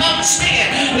from amongst me.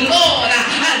 Lord,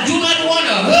 I do not want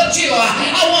to hurt you.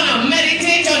 I want to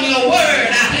meditate on your word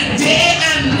day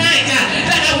and night,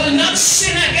 that I will not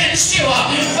sin against you.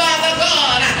 Father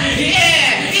God,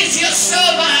 yeah, it's your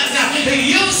servant.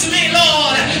 Use me,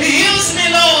 Lord. Use me,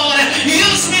 Lord.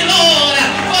 Use me, Lord,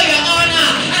 for your honor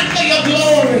and for your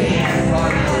glory.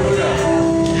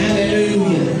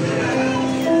 Hallelujah.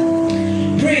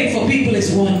 Praying for people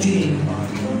is one thing.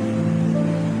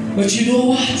 But you know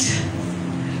what?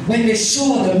 When they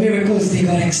saw the miracles, they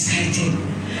got excited.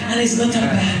 And it's not a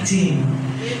bad thing,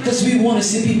 because we want to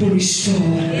see people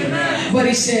restored. But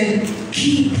he said,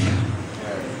 keep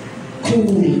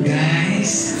cool,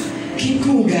 guys. Keep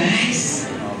cool, guys.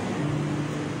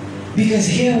 Because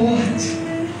hear what?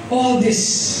 All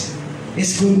this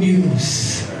is good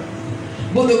news.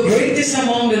 But the greatest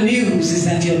among the news is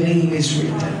that your name is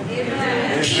written.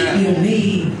 Keep your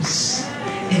names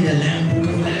in the Lamb Book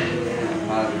of Life.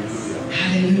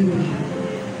 Hallelujah.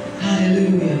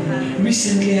 Hallelujah.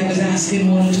 Recently I was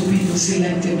asking one or two people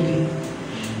selectively,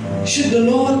 should the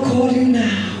Lord call you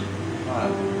now?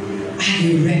 Are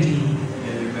you ready?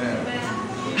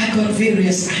 I got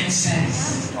various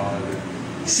answers.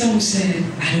 Some said,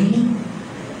 I don't know.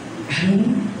 I don't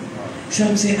know.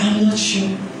 Some said, I'm not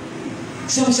sure.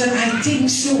 Some said, I think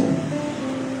so.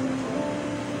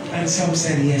 And some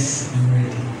said, yes, I'm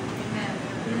ready.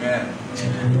 Amen.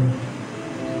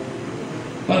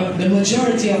 But the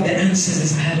majority of the answers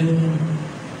is, I don't know.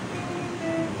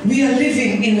 We are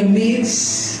living in the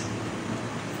midst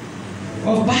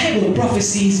of Bible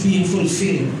prophecies being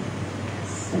fulfilled.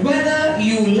 Whether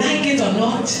you like it or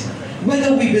not,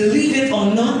 whether we believe it or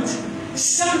not,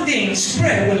 something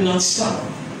spread will not stop.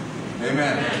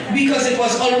 Amen. Because it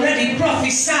was already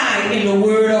prophesied in the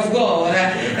Word of God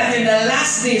that in the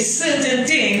last days certain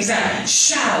things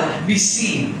shall be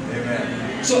seen.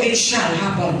 Amen. So it shall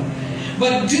happen.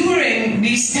 But during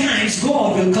these times,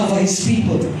 God will cover His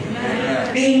people.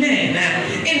 Amen.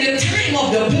 In the time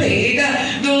of the plague,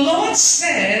 the Lord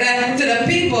said to the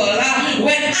people,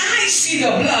 when I see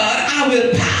the blood, I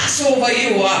will pass over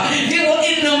you. They were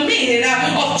in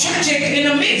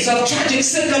the midst of tragic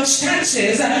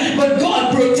circumstances, but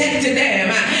God protected them.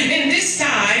 In this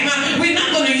time, we're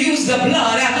not going to use the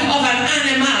blood of an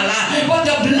animal, but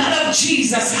the blood of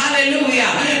Jesus.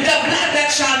 Hallelujah. The blood that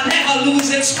shall never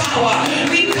lose its power.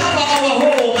 We cover our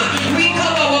home. We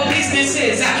cover our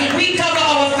businesses. We cover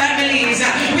our families.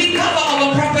 We cover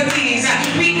our properties.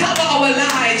 We cover our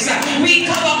lives. We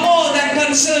cover all that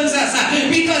concerns us,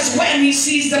 because when He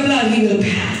sees the blood, He will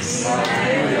pass.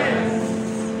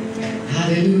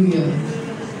 Hallelujah.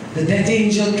 The death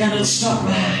angel cannot stop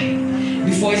by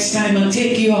before it's time and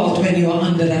take you out when you are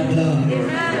under that blood.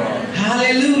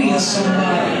 Hallelujah,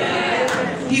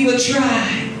 somebody. He will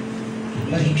try,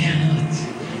 but he cannot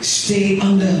stay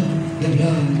under the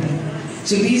blood.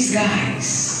 So these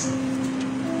guys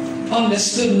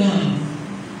understood now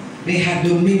they had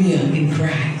dominion in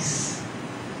Christ.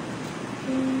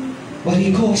 But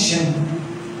he cautioned,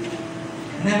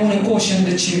 and I want to caution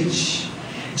the church.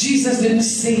 Jesus didn't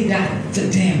say that to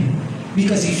them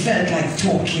because he felt like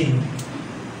talking.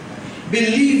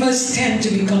 Believers tend to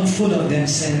become full of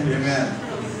themselves. Amen.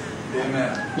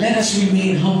 Amen. Let us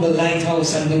remain humble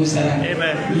lighthouse and those that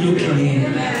are looking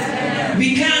in.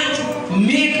 We can't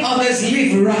make others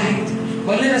live right,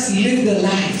 but let us live the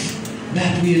life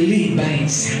that we lead by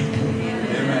example.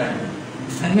 Amen.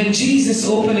 And when Jesus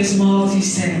opened his mouth, he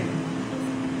said,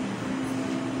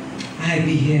 I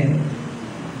beheld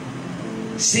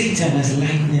Satan as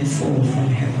lightning fall from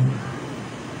heaven.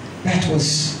 That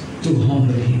was to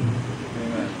humble him.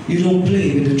 Amen. You don't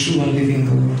play with the true and living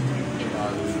God.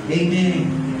 Amen.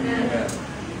 Amen.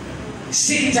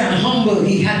 Satan humble,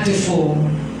 he had to fall.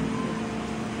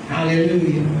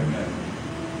 Hallelujah. Amen.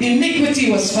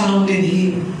 Iniquity was found in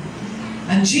him.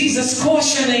 And Jesus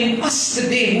cautioning us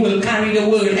today who will carry the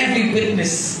word, every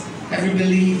witness, every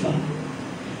believer.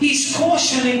 He's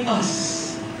cautioning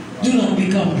us, do not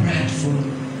become prideful.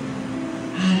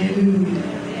 Hallelujah.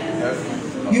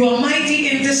 You are mighty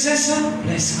intercessor,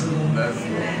 bless God.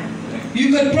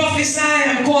 You could prophesy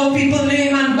and call people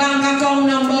name and bank account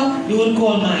number. Don't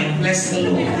call mine, bless the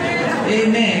Lord.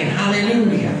 Amen.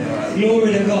 Hallelujah.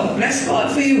 Glory to God. Bless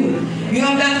God for you. You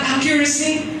have that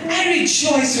accuracy. I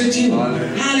rejoice with you.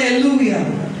 Hallelujah.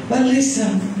 But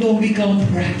listen, don't become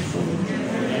prideful.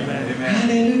 Amen.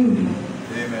 Hallelujah.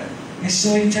 Amen. I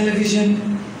saw in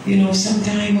television, some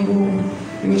time ago,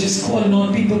 they were just calling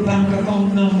on people's bank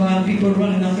account number and people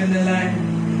running up in the line.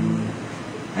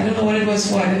 I don't know what it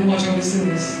was for. I didn't watch all the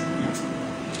service.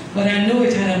 But I know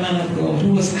it had a man of God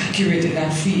who was accurate in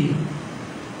that field.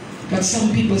 But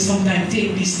some people sometimes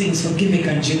take these things for gimmick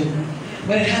and joke.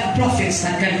 But it had prophets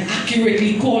that can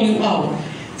accurately call you out,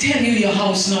 tell you your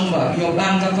house number, your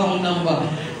bank account number,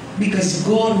 because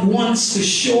God wants to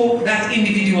show that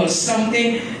individual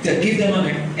something, to give them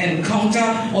an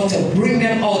encounter or to bring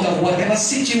them out of whatever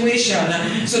situation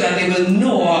so that they will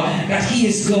know that He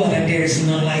is God and there is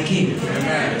none like Him.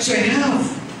 Amen. So I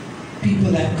have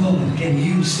people that God can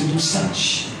use to do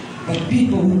such. But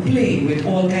people who play with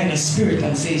all kind of spirit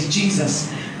and says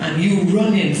Jesus, and you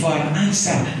run in for an answer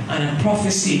and a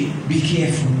prophecy, be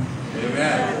careful.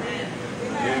 Amen.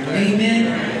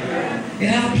 Amen. You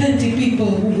have plenty of people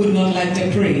who would not like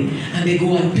to pray and they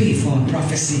go and pay for a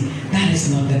prophecy. That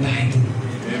is not the Bible.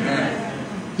 Amen.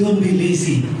 Don't be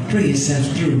lazy. Pray yourself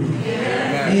through.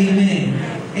 Amen. Amen.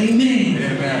 Amen.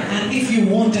 And if you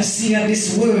want to seer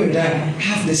this word,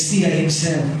 have the seer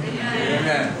himself.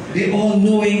 Amen. The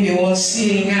all-knowing, the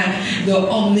all-seeing, the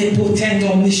omnipotent,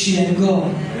 omniscient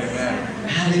God. Amen.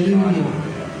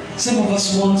 Hallelujah. Some of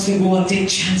us want to go and take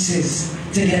chances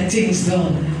to get things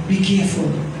done. Be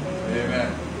careful.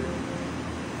 Amen.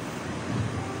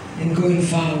 In going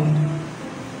forward,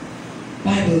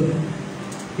 Bible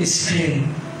is clear.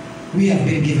 We have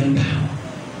been given power.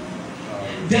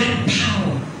 That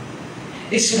power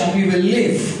is so that we will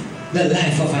live the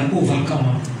life of an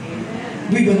overcomer.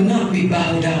 We will not be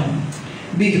bowed down.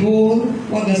 Behold,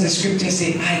 what does the scripture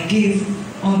say? I give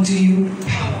unto you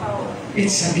power.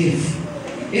 It's a gift.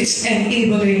 It's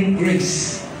enabling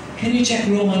grace. Can you check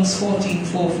Romans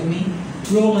 14:4 for me?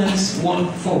 Romans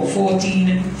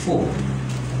 14:4.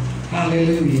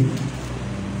 Hallelujah.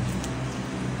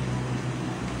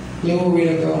 Glory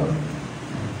to God.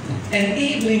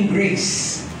 Enabling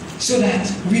grace so that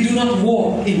we do not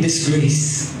walk in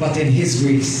disgrace, but in His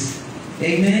grace.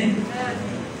 Amen.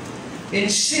 In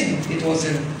sin, it was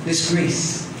a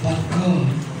disgrace, but God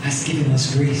has given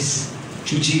us grace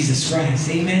through Jesus Christ.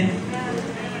 Amen.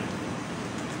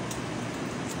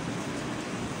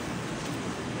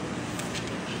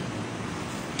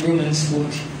 Romans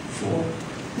 4:4.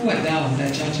 Who art thou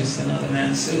that judgest another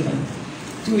man's servant?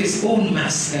 To his own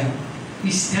master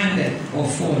he standeth or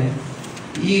falleth.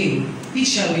 Yea, he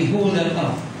shall be holden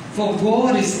up, for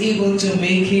God is able to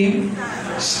make him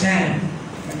stand.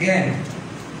 Again.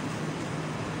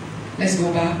 Let's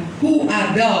go back. Who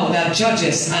art thou that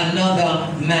judgest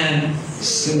another man's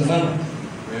servant?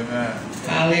 Amen.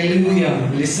 Hallelujah.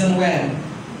 Listen well.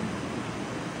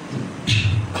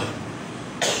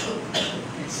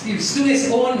 Excuse. To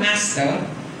his own master.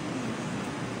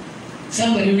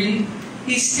 Somebody read.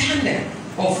 He standeth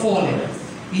or falleth.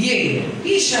 Yea,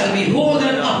 he shall be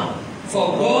holden up, For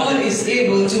God is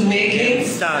able to make it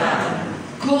stand.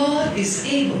 God is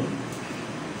able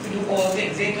to do all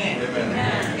things. Amen.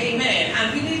 Amen. Amen.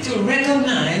 And we need to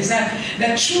recognize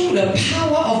that through the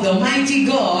power of the mighty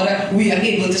God, we are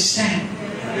able to stand.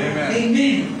 Amen.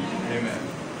 Amen. Amen.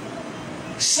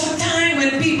 Sometimes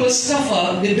when people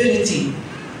suffer debility,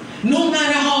 no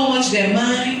matter how much their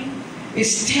mind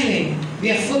is telling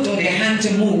their foot or their hand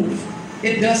to move,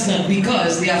 it does not,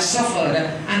 because they have suffered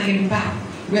an impact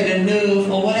where the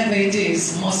nerve or whatever it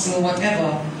is, muscle,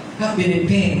 whatever, have been in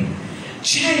pain.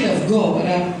 Child of God,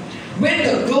 when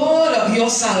the God of your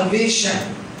salvation,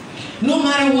 no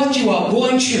matter what you are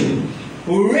going through,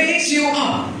 raise you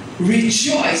up,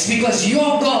 rejoice, because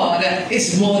your God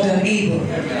is more than able,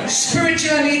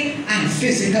 spiritually and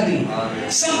physically.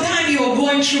 Sometimes you are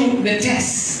going through the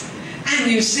test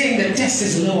and you're saying the test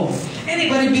is low.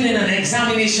 Anybody been in an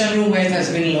examination room where it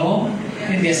has been low?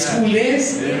 In their school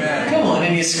days? Amen. Come on,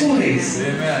 in your school days.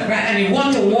 Amen. Right, and you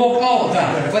want to walk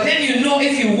out, but then you know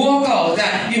if you walk out,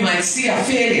 you might see a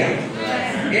failure.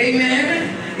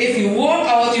 Amen. If you walk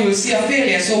out, you will see a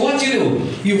failure. So what you do?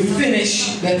 You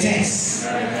finish the test.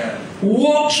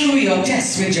 Walk through your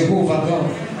test with Jehovah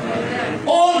God.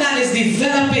 All that is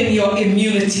developing your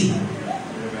immunity.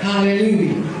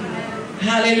 Hallelujah.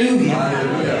 Hallelujah.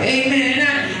 Hallelujah.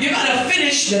 Amen. You gotta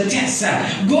finish the test.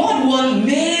 God wants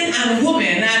men and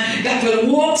women that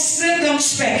will walk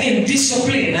circumspect in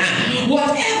discipline.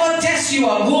 Whatever test you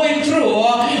are going through,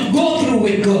 go through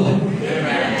with God.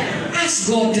 Amen. Ask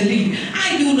God to lead.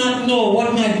 I do not know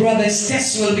what my brother's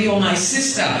test will be or my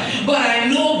sister, but I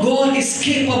know God is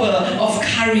capable of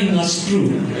carrying us through.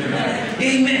 Amen.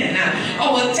 Amen.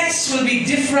 Our tests will be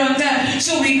different,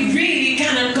 so we really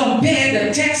cannot compare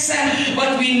the tests,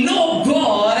 but we know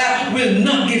God will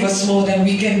not give us more than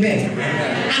we can bear.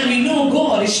 Amen. And we know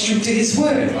God is true to His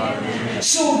word.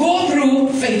 So go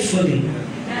through faithfully.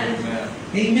 Amen.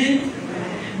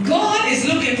 Amen. God is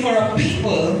looking for a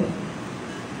people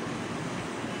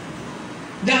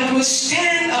that will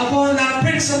stand upon that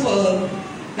principle,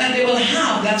 that they will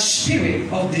have that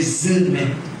spirit of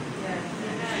discernment.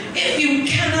 If you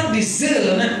cannot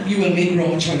discern, you will make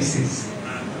wrong choices.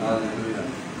 Hallelujah.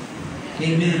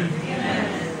 Amen.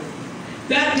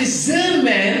 That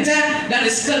discernment that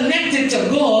is connected to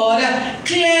God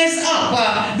clears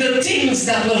up the things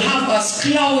that will have us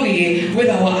cloudy with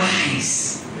our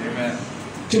eyes. Amen.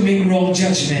 To make wrong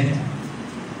judgment.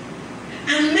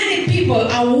 And many people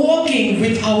are walking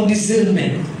without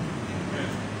discernment.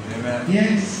 Amen.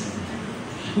 Yes.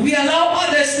 We allow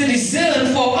others to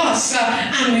discern for us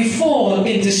and we fall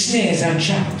into snares and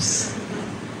traps.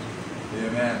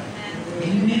 Amen.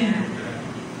 Amen.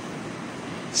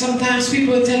 Sometimes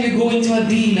people tell you go into a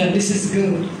deal and this is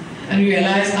good. And you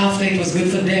realize after it was good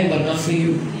for them but not for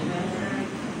you.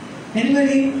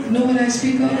 Anybody know what I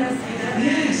speak of?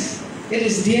 Yes. It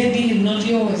is their deal, not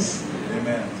yours.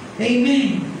 Amen.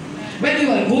 Amen. When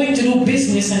you are going to do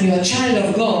business and you are a child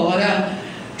of God,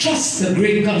 trust the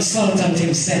great consultant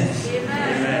himself.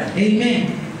 Amen.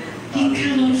 Amen. He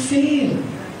cannot fail.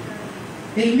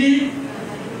 Amen.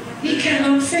 He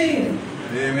cannot fail.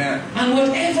 Amen. And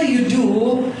whatever you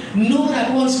do, know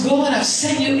that once God has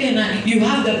sent you in, you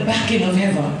have the backing of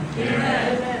heaven.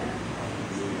 Amen.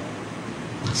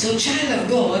 So, child of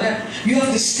God, you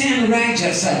have to stand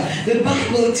righteous. The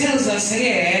Bible tells us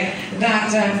here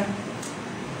that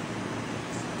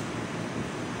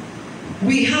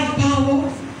we have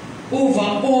power over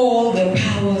all the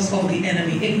powers of the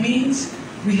enemy. It means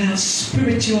we have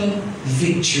spiritual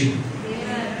victory.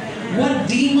 What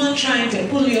demon trying to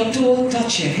pull your toe,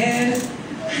 touch your head,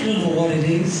 I don't know what it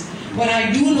is. But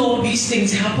I do know these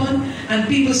things happen, and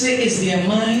people say it's their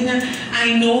mind.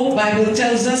 I know Bible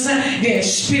tells us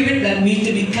there's spirit that need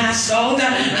to be cast out,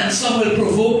 and some will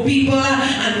provoke people,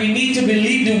 and we need to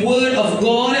believe the word of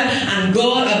God, and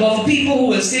God above people who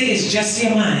will say it's just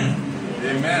your mind.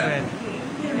 Amen.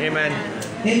 Amen.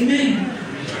 Amen.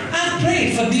 I've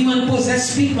prayed for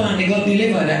demon-possessed people and they got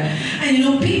delivered. And you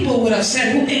know, people would have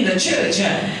said, who in the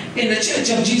church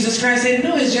of Jesus Christ, said,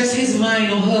 no, it's just his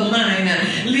mind or her mind.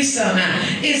 Listen,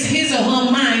 it's his or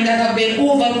her mind that have been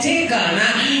overtaken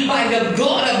by the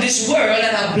God of this world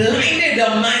that have blinded the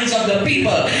minds of the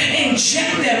people,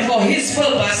 inject them for his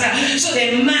purpose, so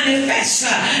they manifest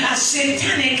a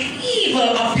satanic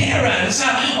evil appearance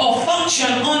or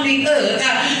function on the earth,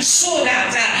 so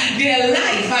that their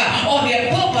life or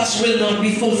their purpose will not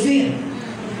be fulfilled.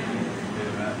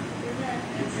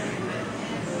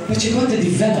 But you've got to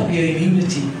develop your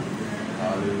immunity.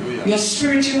 Hallelujah. Your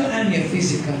spiritual and your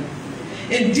physical.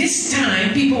 In this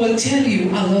time, people will tell you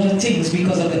a lot of things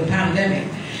because of the pandemic.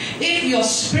 If your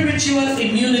spiritual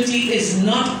immunity is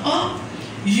not up,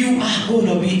 you are going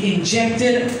to be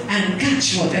injected and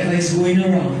catch whatever is going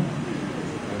around.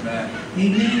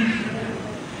 Amen.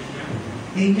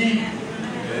 Amen.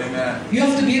 Amen. You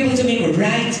have to be able to make a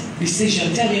right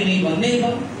decision. Tell your neighbor,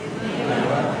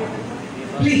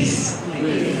 please,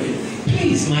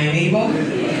 my neighbor,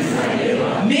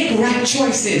 make right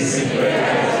choices.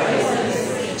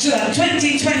 So that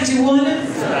 2021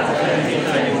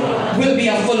 will be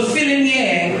a fulfilling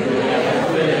year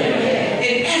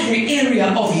in every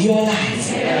area of your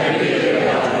life.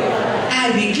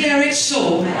 I declare it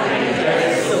so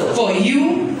for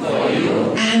you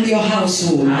and your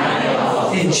household.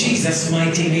 In Jesus'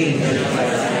 mighty name.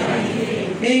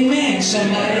 Amen,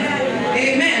 somebody.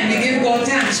 Amen. We give God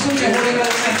thanks. Put your Holy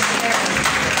Ghost hands together.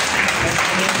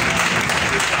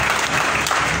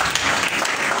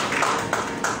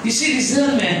 You see,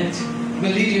 discernment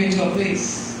will lead you into a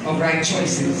place of right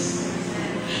choices.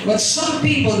 But some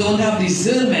people don't have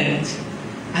discernment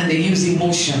and they use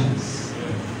emotions.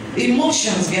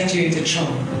 Emotions get you into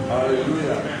trouble.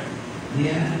 Hallelujah.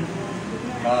 Yeah.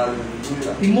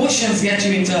 Hallelujah. Emotions get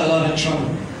you into a lot of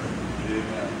trouble.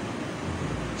 Amen.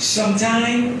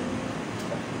 Sometimes,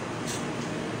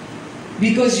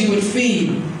 because you would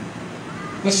feel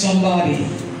for somebody,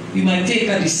 you might take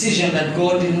a decision that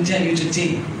God didn't tell you to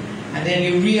take, and then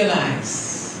you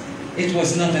realize it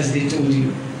was not as they told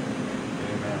you.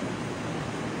 Amen.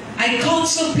 I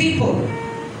counsel people,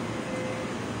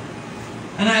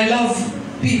 and I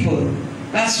love people.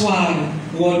 That's why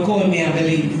God called me, I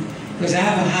believe, because I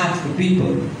have a heart for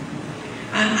people.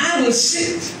 And I will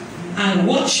sit and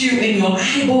watch you in your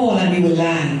eyeball, and you will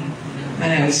lie, and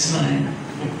I will smile.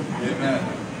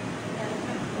 Amen.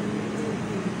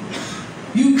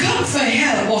 You come for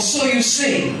help, or so you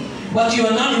say, but you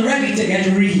are not ready to get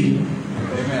real.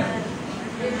 Amen.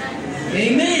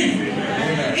 Amen.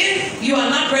 Amen. If you are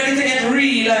not ready to get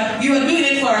real, you are doing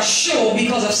it for a show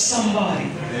because of somebody.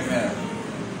 Amen.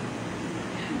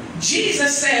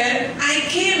 Jesus said, I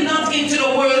came not into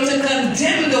the world to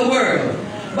condemn the world,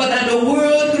 but that the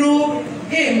world through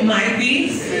him might be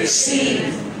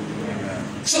saved.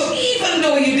 So even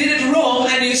though you did it wrong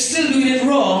and you're still doing it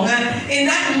wrong, in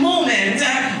that moment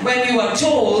when you are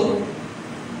told,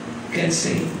 you can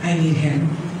say, I need help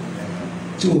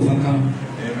to overcome.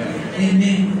 Amen.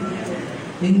 Amen.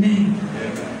 Amen.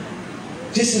 Amen.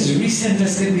 Just as recent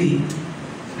as could be,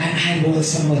 I eyeballed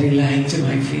somebody lying to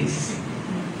my face.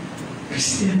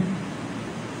 Christian.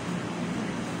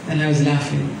 And I was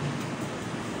laughing.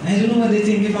 I don't know what they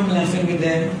think if I'm laughing with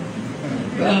them,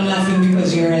 but I'm laughing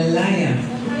because you're a liar.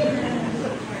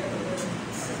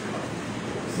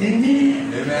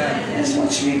 Amen. Amen. Just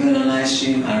watch me good on live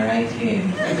stream. All right here.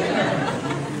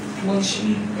 Watch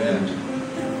me.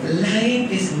 Amen. Lying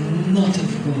is not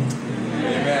of God.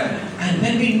 Amen. And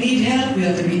when we need help, we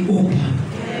have to be open.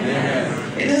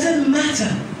 Amen. It doesn't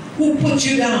matter who put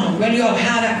you down when you have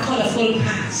had a colorful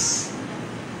past.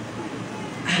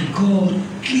 And God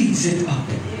cleans it up.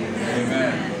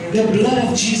 Amen. The blood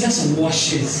of Jesus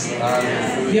washes.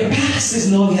 Hallelujah. Your past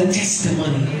is now your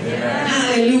testimony. Amen.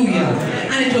 Hallelujah.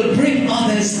 And it will bring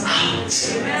others out.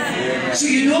 Amen. So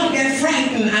you don't get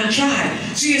frightened and try.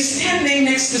 So you're standing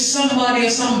next to somebody or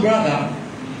some brother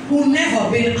who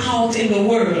never been out in the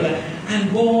world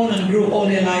and born and grew all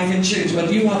their life in church,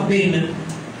 but you have been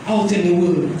out in the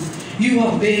world. You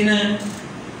have been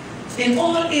in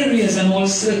all areas and all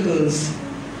circles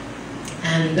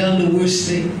and done the worst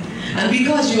thing. And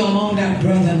because you're among that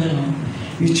brother now,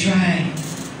 you try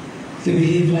to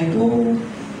behave like, oh,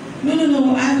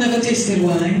 no, I've never tasted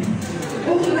wine.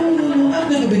 Oh, no, I've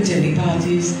never been to any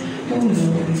parties. Oh,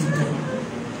 no.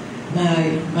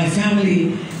 My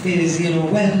family is,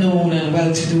 well known and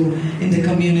well to do in the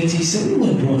community, so we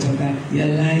weren't brought up that. You're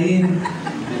lying.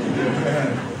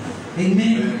 Amen.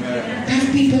 Amen.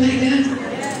 Have people like that?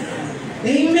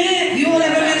 Amen. You all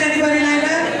ever met anybody like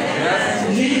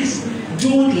that? Yes.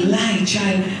 Don't lie,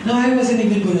 child. Now, I wasn't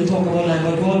even going to talk about lying,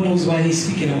 but God knows why He's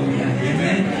speaking about that.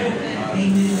 Amen.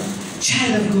 Amen.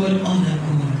 Child of God, honor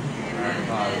God.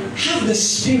 Have the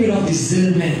spirit of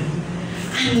discernment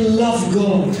and love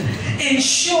God.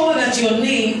 Ensure that your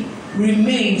name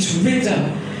remains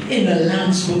written in the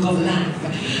Lamb's Book of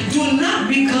Life. Do not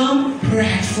become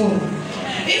prideful.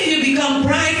 If you become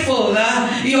prideful,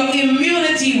 your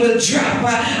immunity will drop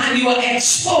and you are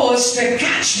exposed to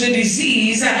catch the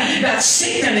disease that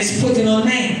Satan is putting on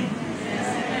man.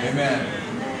 Amen.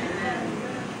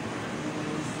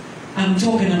 I'm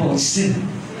talking about sin.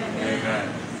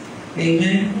 Amen.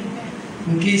 Amen.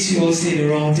 In case you all say the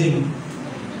wrong thing,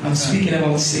 I'm speaking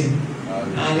about sin.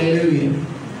 Hallelujah.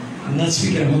 I'm not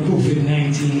speaking about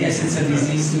COVID-19. Yes, it's a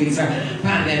disease too. It's a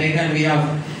pandemic and we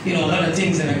have you know, a lot of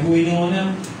things that are going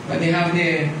on, but they have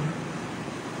their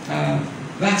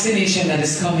vaccination that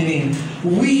is coming in.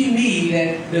 We need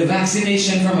the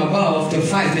vaccination from above to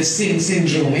fight the sin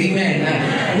syndrome.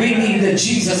 Amen. We need the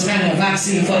Jesus kind of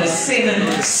vaccine for the sin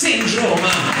syndrome.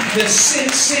 The sin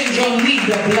syndrome need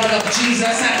the blood of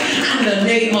Jesus and the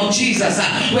name of Jesus.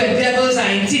 Where devils are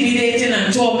intimidating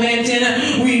and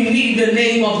tormenting, we need the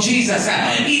name of Jesus.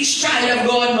 Each child of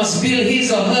God must build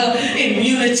his or her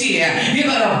immunity. You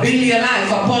gotta build your life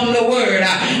upon the word.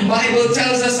 Bible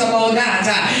tells us about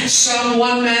that. Some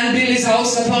one man built his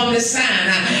house upon the sand,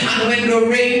 and when the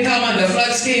rain came and the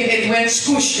floods came, it went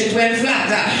squish, it went flat.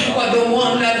 But the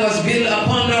one that was built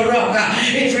upon the rock,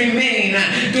 it remained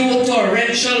through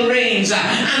torrential rains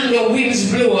and the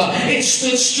winds blew. It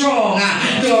stood strong.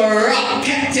 The rock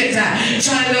kept it.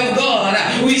 Child of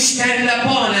God, we stand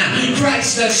upon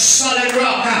Christ the solid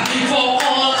rock, for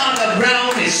all other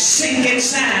ground is sinking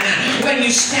sand. When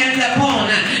you stand upon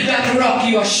that rock,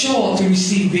 you are sure to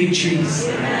receive victories.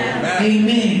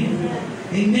 Amen.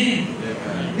 Amen.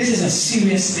 This is a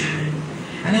serious time.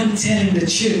 And I'm telling the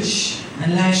church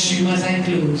and live stream as I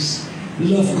close,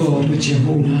 love God with your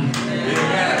whole heart.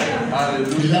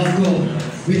 Love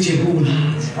God with your whole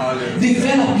heart.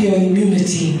 Develop your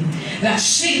immunity, that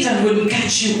Satan wouldn't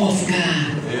catch you off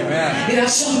guard. There are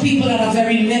some people that are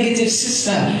very negative,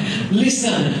 sister.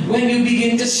 Listen, when you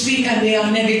begin to speak and they are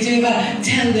negative,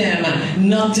 tell them,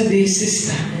 not today,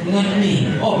 sister, not me,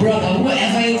 or brother,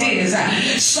 whoever it is.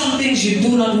 Some things you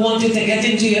do not want it to get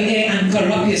into your ear and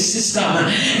corrupt your system.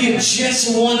 You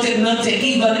just want it not to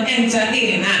even enter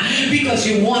in, because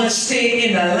you want to stay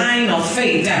in the line of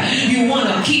faith. You want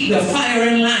to keep the fire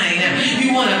in line.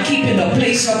 You want to keep in the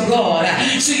place of God.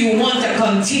 So you want to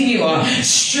continue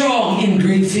strong in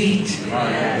great faith.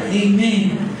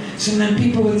 Amen. So now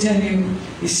people will tell you,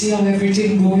 you see how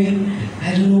everything going?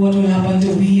 I don't know what will happen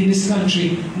to we in this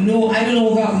country. No, I don't know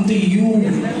what will happen to you.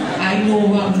 I know what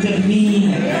will happen to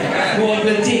me. God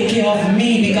will take care of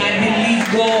me because I believe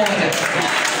God.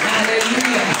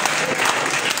 Hallelujah.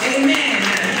 Amen.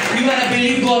 You gotta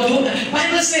believe God.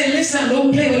 Bible says, listen,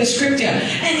 don't play with the scripture.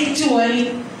 Any two,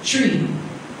 any three.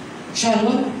 Shall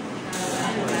what?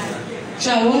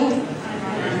 Shall what?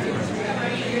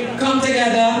 Come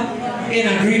together in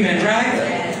agreement,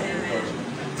 right?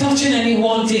 Touching any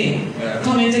one thing,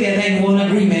 coming together in one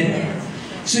agreement.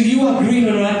 So you agree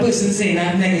with that person saying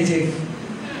I'm negative.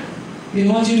 You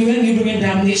know what you're doing? You're bringing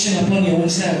damnation upon your own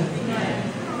self.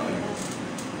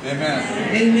 Amen.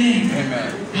 Amen.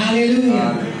 Amen. Hallelujah.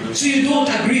 Hallelujah. So you don't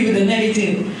agree with the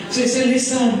negative. So you say,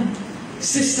 listen,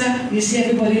 sister, you see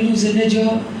everybody losing their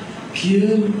job?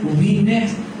 Kill,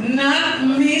 weakness.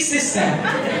 Not me, sister.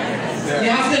 You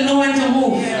have to know when to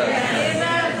move.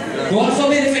 God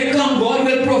forbid if it comes, God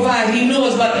will provide. He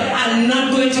knows, but I'm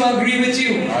not going to agree with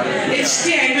you. It's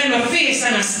staring in my face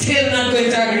and I'm still not going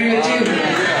to agree with you.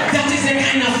 That is the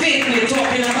kind of faith we're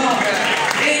talking about.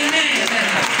 Amen.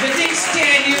 The thing's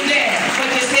staring you there,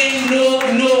 but you're saying no,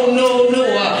 no, no, no.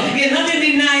 You're not in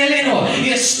denial, you know.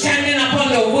 You're standing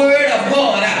upon the word of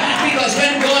God. Because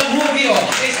when God moves you,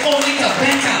 it's only to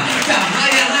better, to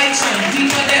higher heights and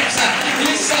deeper depths.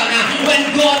 Listen,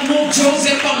 when God moved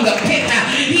Joseph from the pit,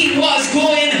 he was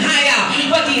going higher,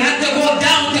 but he had to go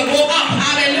down to go up.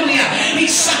 Hallelujah. He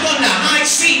sat on the high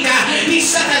seat. He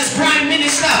sat as prime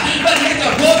minister, but he had to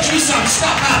go through some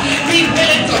stuff. Be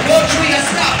willing to go through your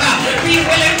stuff. Be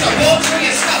willing to go through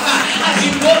your stuff. As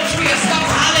you go through your stuff,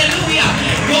 hallelujah,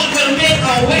 God will make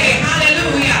a way.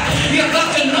 Hallelujah. You've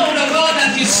got to know the God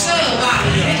that you serve.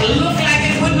 It looked like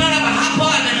it would not have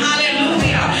happened.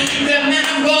 Hallelujah. The man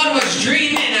of God was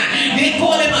dreaming. They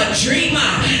call him a dreamer.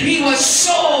 He was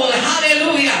sold.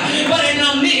 Hallelujah. But in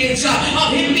the midst of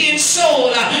him being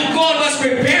sold, God was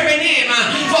preparing him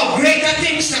for greater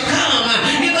things to come.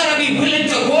 You gotta be willing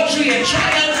to go through your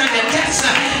trials and your tests.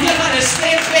 You gotta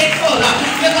stay faithful.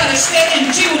 You gotta stay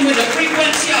in tune with the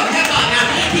frequency of heaven.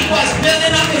 He was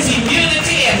building up his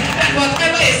immunity that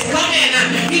whatever is coming,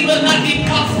 he will not be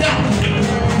puffed up,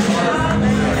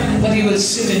 but he will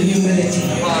sit in humility.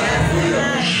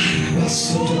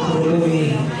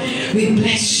 We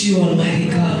bless you, Almighty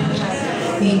God.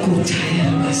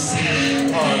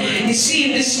 You see,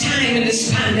 in this time, in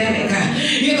this pandemic,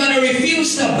 you're going to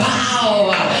refuse to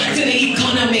bow to the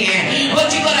economy,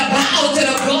 but you're going to bow to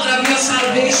the God of your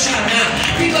salvation,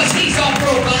 because he's our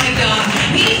provider,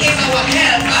 he is our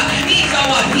help, he's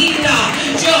our healer,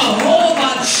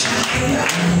 Jehovah Jireh.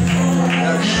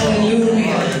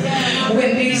 Hallelujah.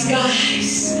 When these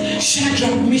guys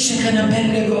Shadrach, Meshach, and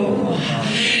Abednego,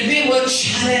 they were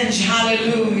challenged.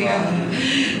 Hallelujah.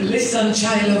 Listen,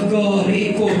 child of God,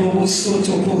 they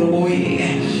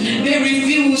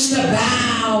refused to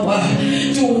bow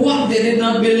to what they did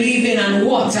not believe in and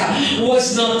what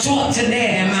was not taught to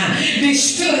them. They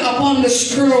stood upon the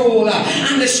scroll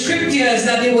and the scriptures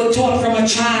that they were taught from a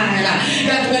child,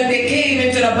 that when they came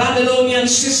into the Babylonian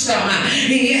system,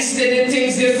 yes, they did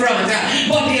things different,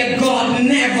 but their God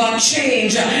never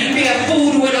changed. Their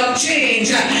food would have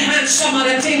changed, and some of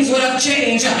the things would have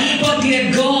changed, but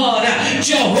their God,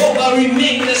 Jehovah,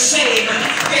 remained the same.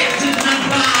 They did not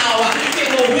bow. They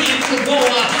were willing to go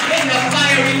in the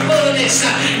fiery furnace.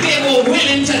 They were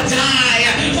willing to die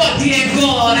for their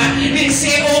God. They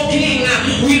say, "Oh King,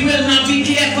 we will not be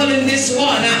careful in this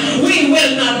one. We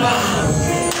will not bow.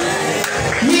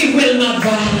 We will not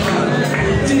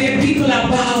bow." Today people are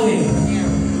bowing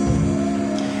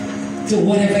to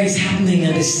whatever is happening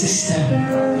in the system.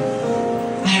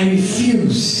 I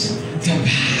refuse to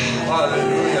bow.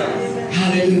 Hallelujah.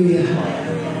 Hallelujah.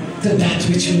 To that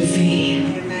which will fail.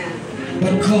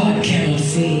 But God cannot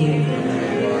fail.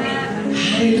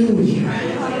 Hallelujah.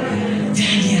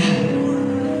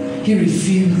 Daniel, he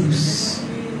refused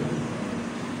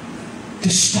to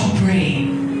stop praying.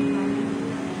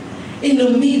 In the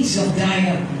midst of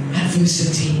dire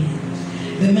adversity,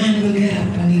 the man will get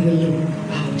up and he will look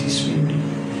out his window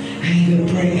and he will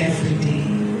pray every day.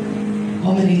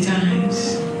 How many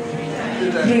times?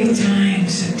 3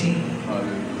 times a day.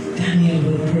 Daniel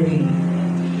will pray.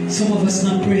 Some of us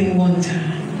not praying 1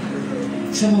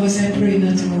 time. Some of us are praying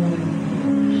at all.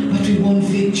 But we want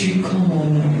victory. Come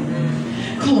on now.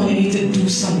 Come on, you need to do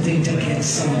something to get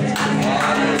something.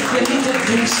 You need to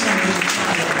do something.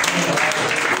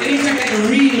 You need to get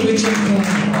real with your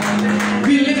God.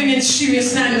 We're living in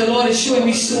serious time. The Lord is showing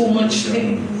me so much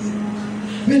things.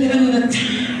 We're living in a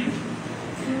time.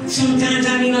 Sometimes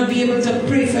I may not be able to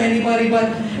pray for anybody, but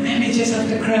I may just have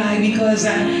to cry because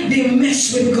they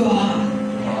mess with God.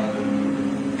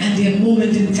 And their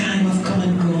moment in time have come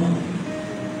and gone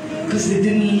because they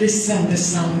didn't listen to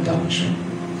sound doctrine.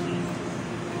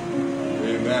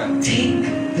 Amen. Take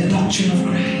the doctrine of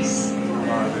Christ.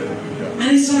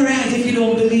 And it's alright if you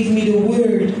don't believe me, the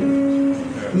word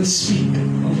will speak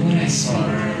of what I speak.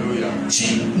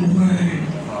 Check the word.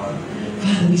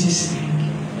 Father, we just thank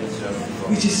you.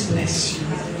 We just bless you.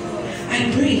 I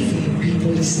pray for your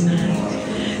people this night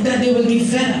that they will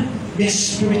develop their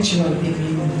spiritual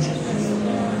immunity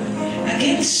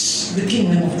against the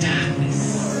kingdom of darkness.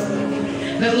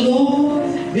 That, Lord,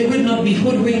 they will not be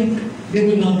hoodwinked, they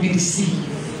will not be deceived.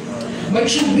 But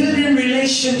through building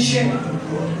relationship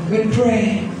with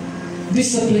prayer,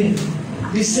 discipline,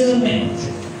 discernment,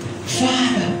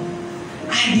 Father,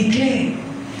 I declare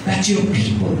that your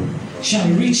people shall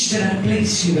reach to that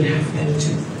place you will have them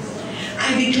to.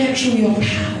 I declare through your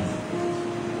power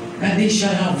that they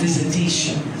shall have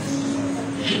visitation.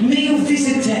 May you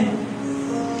visit them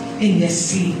in their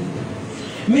sleep.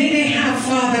 May they have,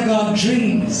 Father God,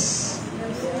 dreams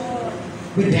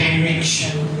with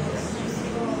direction.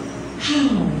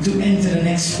 How to enter the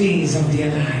next phase of their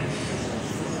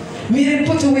life. May they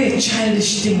put away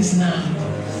childish things now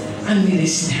and may they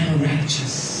stand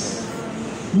righteous.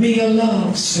 May your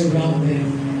love surround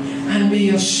them and may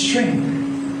your strength,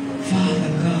 Father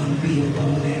God, be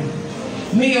upon them.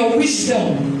 May your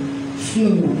wisdom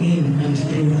flow in and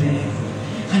through them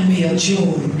and may your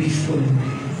joy be full of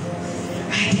them.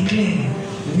 I declare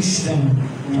wisdom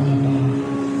from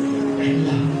above and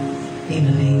love in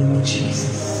the name of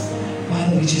Jesus.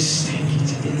 Father, we just thank you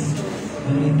today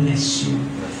and we bless you.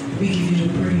 We give you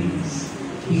the praise,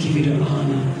 we give you the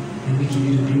honor, and we give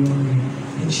you the glory.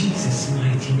 In Jesus'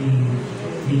 mighty name,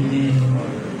 amen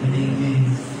and amen.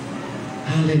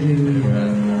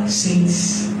 Hallelujah.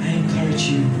 Saints, I encourage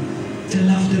you to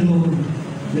love the Lord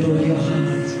with all your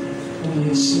heart, all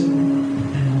your soul,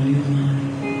 and all your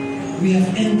mind. We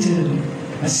have entered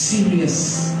a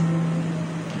serious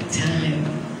time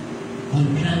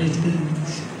on planet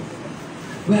Earth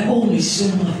where only so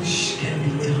much can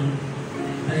be done.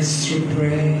 And it's through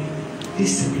prayer,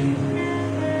 discipline,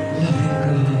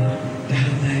 loving God, to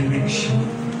have direction.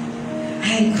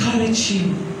 I encourage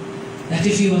you that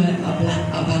if you are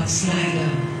a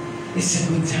backslider, it's a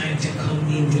good time to come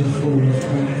into the fold of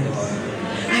Christ.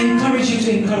 I encourage you to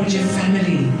encourage your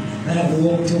family that have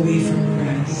walked away from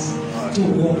Christ to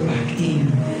walk back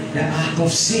in the ark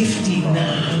of safety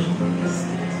now.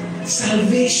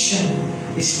 Salvation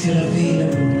is still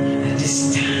available at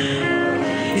this time.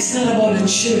 It's not about the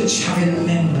church having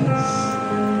members.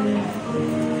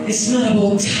 It's not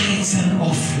about tithes and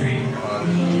offering.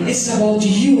 It's about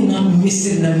you not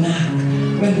missing the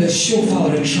mark when the shofar,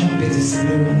 the trumpet is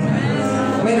blown.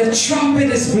 When the trumpet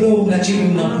is blown, that you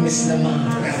will not miss the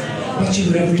mark, but you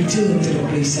would have returned to the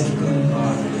place of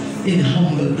God in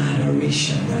humble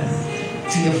adoration.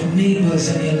 To your neighbors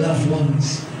and your loved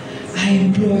ones, I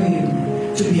implore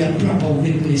you to be a proper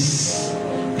witness.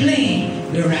 Play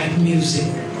the right music.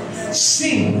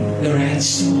 Sing the right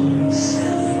songs.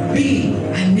 Be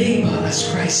a neighbor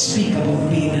as Christ speaks about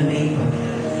being a neighbor.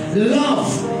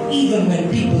 Love even when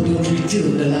people don't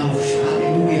return the love.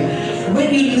 Hallelujah.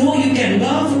 When you know you can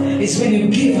love, it's when you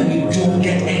give and you don't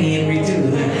get any in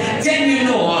return. Then you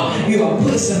know you're a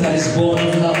person that is born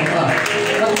of love.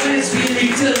 But when it's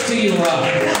being returned to you,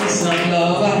 that is not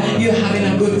love. You're having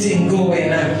a good thing going.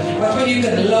 But when you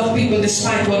can love people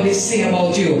despite what they say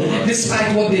about you,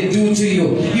 despite what they do to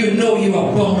you, you know you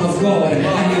are born of God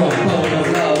and you are born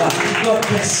of love. God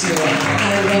bless you. I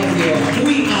love you.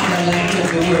 We are the light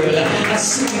of the world. A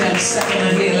city that is set on a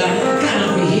hill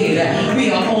cannot be hid. We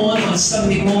are on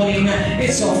Sunday morning.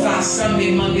 It's our fast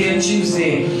Sunday, Monday and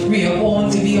Tuesday. We are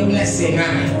on to be a blessing.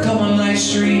 Come on live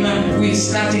stream. We're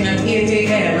starting at 8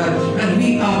 a.m. and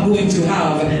we are going to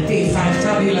have a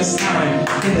fantabulous time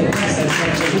in the presence of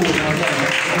Jehovah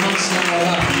God. Amongst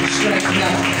our strength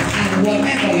and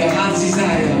whatever your heart's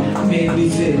desire may be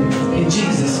filled. In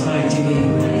Jesus' mighty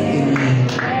name.